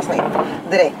på kejsarsnitt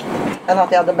direkt. Än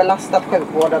att jag hade belastat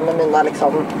sjukvården med mina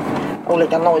liksom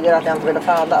olika nojor att jag inte ville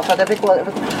föda. Så att jag fick gå,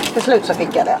 till slut så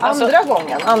fick jag det.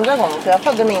 Andra gången, för jag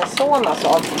födde min son alltså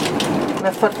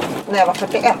när jag var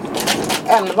 41.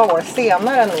 11 år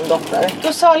senare än min dotter.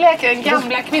 Då sa läkaren,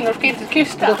 gamla kvinnor ska inte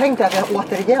krysta. Då tänkte jag att jag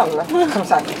återigen, som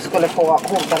sagt, skulle få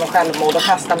hota med självmord och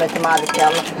kasta mig till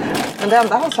marken. Men det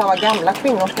enda han sa var, gamla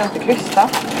kvinnor ska inte krysta.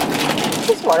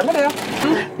 Så svarade med det.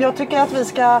 Jag tycker att vi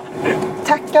ska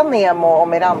tacka Nemo och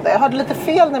Miranda. Jag hörde lite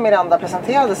fel när Miranda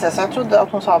presenterade sig, så jag trodde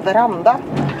att hon sa veranda.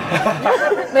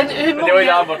 Men hur många... Det var ju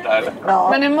där borta, eller? Ja.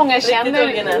 Men hur många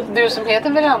känner du som heter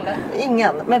Veranda?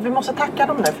 Ingen, men vi måste tacka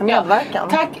dem nu för medverkan.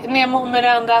 Tack Nemo och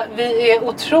Miranda, vi är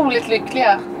otroligt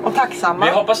lyckliga. Och tacksamma.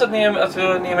 Vi hoppas att ni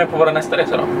är med på våra nästa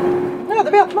resa då. Ja,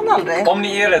 det vet man aldrig. Om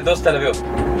ni är det, då ställer vi upp.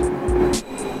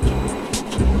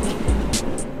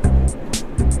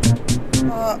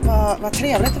 Vad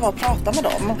trevligt det var att prata med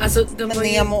dem. Alltså, med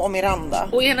Nemo och Miranda.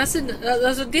 Å ena sidan,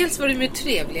 alltså, dels var de ju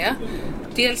trevliga,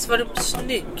 dels var de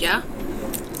snygga.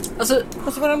 Alltså,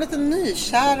 och så var de lite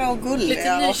nykära och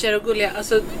gulliga.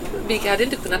 Alltså, vi hade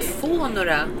inte kunnat få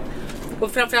några.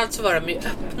 Och framförallt så var de ju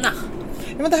öppna.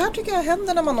 men det här tycker jag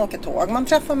händer när man åker tåg. Man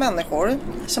träffar människor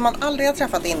som man aldrig har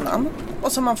träffat innan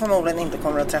och som man förmodligen inte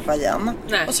kommer att träffa igen.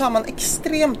 Nej. Och så har man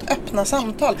extremt öppna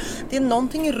samtal. Det är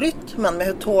någonting i rytmen med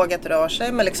hur tåget rör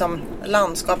sig, med liksom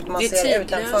landskapet man ser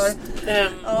utanför.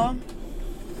 Ja.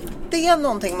 Det är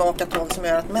någonting med att åka tåg som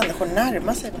gör att människor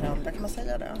närmar sig varandra, kan man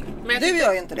säga det? Men du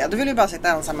gör ju inte det, du vill ju bara sitta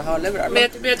ensam med hörlurar. Men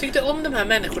jag tyckte om de här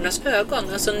människornas ögon,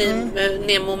 alltså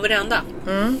Nemo och Miranda.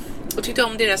 Och tyckte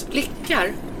om deras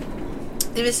blickar.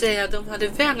 Det vill säga att de hade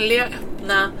vänliga,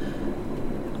 öppna,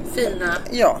 fina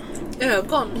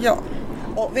ögon. Ja.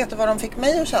 Och vet du vad de fick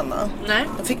mig att känna? Nej.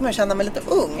 De fick mig att känna mig lite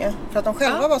ung. För att de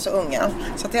själva var så unga.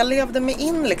 Så att jag levde mig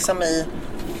in liksom i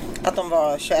att de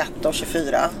var 21 och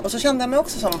 24. Och så kände jag mig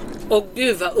också som... Och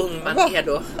gud vad ung man är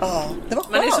då. Ja, det var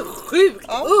skönt. Man är så sjukt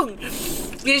ung.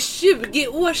 Det är 20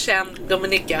 år sedan,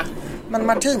 Dominika. Men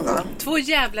Martina, 2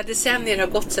 jävla decennier har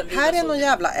gått sedan. Här är någon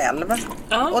jävla älv.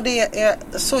 Och det är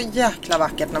så jäkla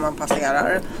vackert när man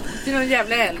passerar. Det är någon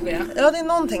jävla älv, ja. Ja, det är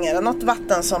någonting i det. Något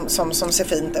vatten som ser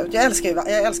fint ut. Jag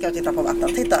älskar att titta på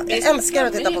vatten. Titta, jag älskar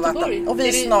att titta på vatten. Och vi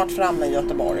är snart framme i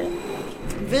Göteborg.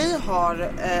 Vi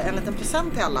har en liten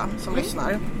present till alla som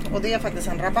lyssnar. Och det är faktiskt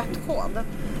en rabattkod.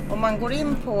 Om man går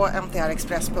in på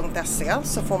mtrexpress.se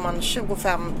så får man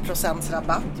 25%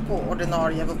 rabatt på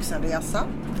ordinarie vuxenresa.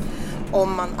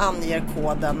 Om man anger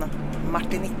koden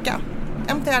Martinica.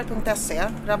 mtr.se,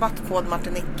 rabattkod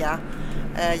Martinica.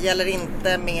 Gäller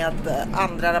inte med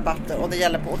andra rabatter och det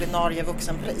gäller på ordinarie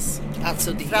vuxenpris.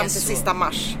 Alltså det fram är till så, sista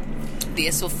mars. Det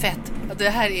är så fett. Det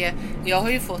här är, jag har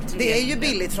ju fått... Det är ju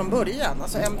billigt från början.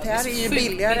 Alltså MTR är ju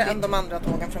billigare än de andra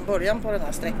tågen från början på den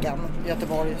här sträckan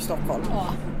Göteborg-Stockholm. Ja.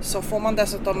 Så får man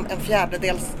dessutom en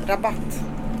 1/4 rabatt.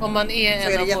 Om man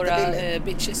är en av våra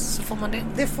bitches så får man det.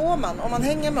 Det får man. Om man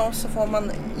hänger med oss så får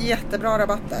man jättebra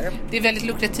rabatter. Det är väldigt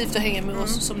lukrativt att hänga med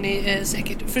oss som ni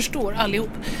säkert förstår allihop.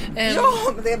 Ja,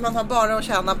 man har bara att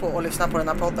tjäna på att lyssna på den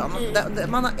här podden.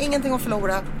 Man har ingenting att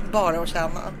förlora, bara att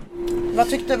tjäna.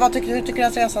 Hur tycker du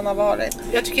att resan har varit?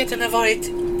 Jag tycker att den har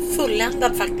varit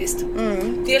fulländad faktiskt.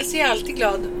 Dels är jag alltid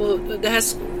glad och det här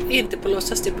är inte på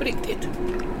låtsas, det är på riktigt.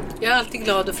 Jag är alltid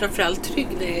glad och framförallt trygg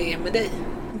när jag är med dig.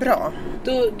 Bra.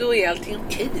 Då är allting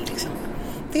okej liksom.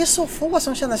 Det är så få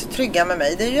som känner sig trygga med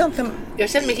mig. Det är ju egentligen... Jag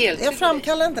känner mig helt trygg. Jag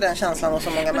framkallar inte den känslan hos så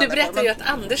många människor. Men du berättade ju att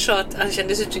Anders sa att han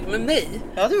kände sig trygg med mig.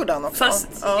 Ja, det gjorde han också. Fast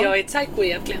jag är psycho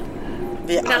egentligen.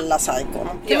 Vi är alla psykon.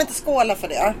 Kan vi inte skåla för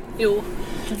det? Jo.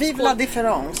 Vive la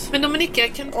difference. Men Dominika,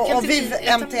 kan och vive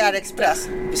MTR Express.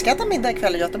 Vi ska äta middag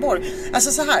ikväll i Göteborg.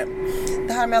 Alltså så här.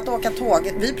 Det här med att åka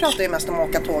tåg. Vi pratar ju mest om att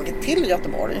åka tåg till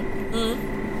Göteborg.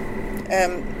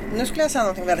 Nu skulle jag säga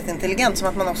något väldigt intelligent, som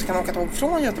att man också kan åka tåg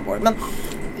från Göteborg. Men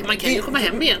man kan ju komma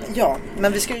hem igen. Ja,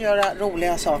 men vi ska göra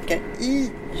roliga saker i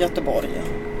Göteborg.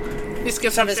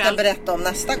 Som vi ska berätta om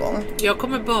nästa gång. Jag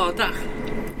kommer bada.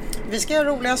 Vi ska göra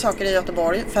roliga saker i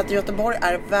Göteborg, för att Göteborg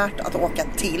är värt att åka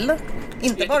till.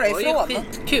 Inte bara ifrån. Göteborg är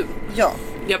skitkul. Ja.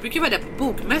 Jag brukar vara där på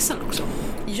bokmässan också.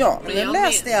 Ja, men nu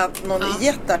läste jag någon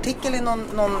jätteartikel i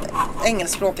någon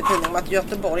engelskspråkig tidning om att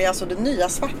Göteborg är alltså det nya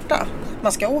svarta.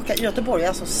 Man ska åka, Göteborg är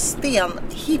alltså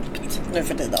stenhippt nu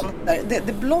för tiden.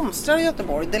 Det blomstrar i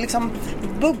Göteborg, det liksom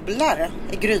bubblar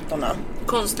i grytorna.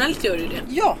 Konstnärligt gör det.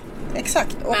 Ja,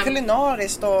 exakt. Och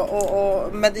kulinariskt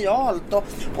och medialt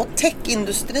och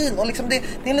techindustrin. Och liksom det är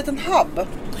en liten hub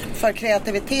för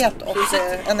kreativitet och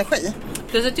energi.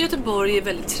 Plus att Göteborg är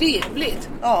väldigt trevligt.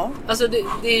 Ja. Alltså det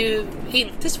är ju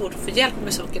inte svårt att få hjälp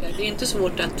med saker där. Det är inte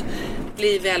svårt att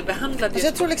bli välbehandlad. Alltså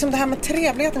jag tror liksom det här med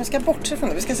trevligheten, vi ska bortse från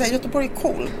det. Vi ska säga Göteborg är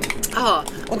coolt. Ja,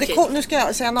 och det nu ska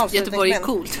jag säga en avslutning. Göteborg är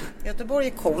coolt. Göteborg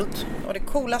är coolt. Och det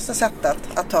coolaste sättet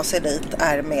att ta sig dit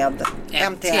är med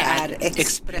MTR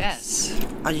Express.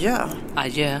 Adjö.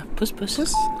 Adjö. Puss, puss.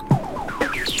 Puss.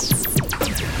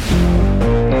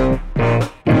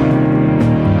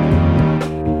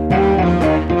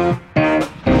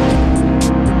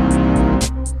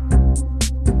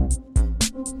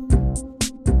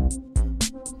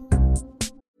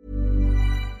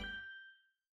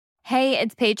 Hey,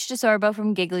 it's Paige DeSorbo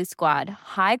from Giggly Squad.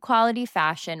 High quality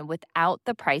fashion without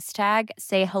the price tag.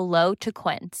 Say hello to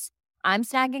Quince. I'm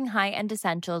snagging high-end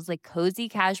essentials like cozy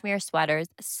cashmere sweaters,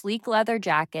 sleek leather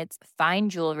jackets, fine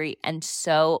jewelry, and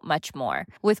so much more.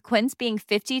 With Quince being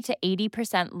 50 to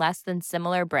 80% less than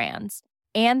similar brands.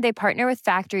 And they partner with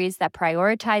factories that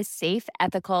prioritize safe,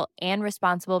 ethical, and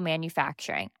responsible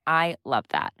manufacturing. I love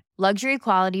that. Luxury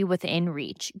quality within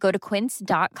reach. Go to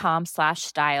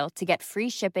quince.com/style to get free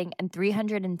shipping and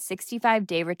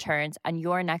 365-day returns on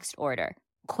your next order.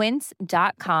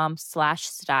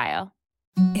 Quince.com/style.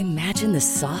 Imagine the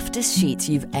softest sheets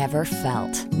you've ever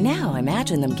felt. Now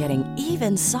imagine them getting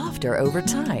even softer over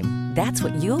time. That's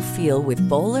what you'll feel with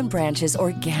Boll & Branch's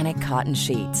organic cotton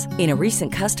sheets. In a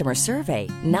recent customer survey,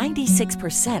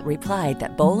 96% replied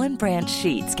that Boll & Branch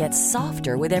sheets get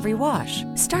softer with every wash.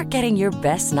 Start getting your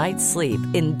best night's sleep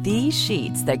in these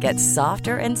sheets that get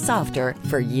softer and softer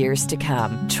for years to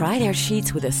come. Try their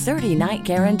sheets with a 30-night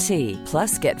guarantee.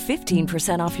 Plus, get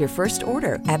 15% off your first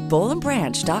order at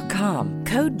bollandbranch.com.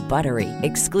 Code BUTTERY.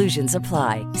 Exclusions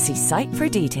apply. See site for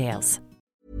details.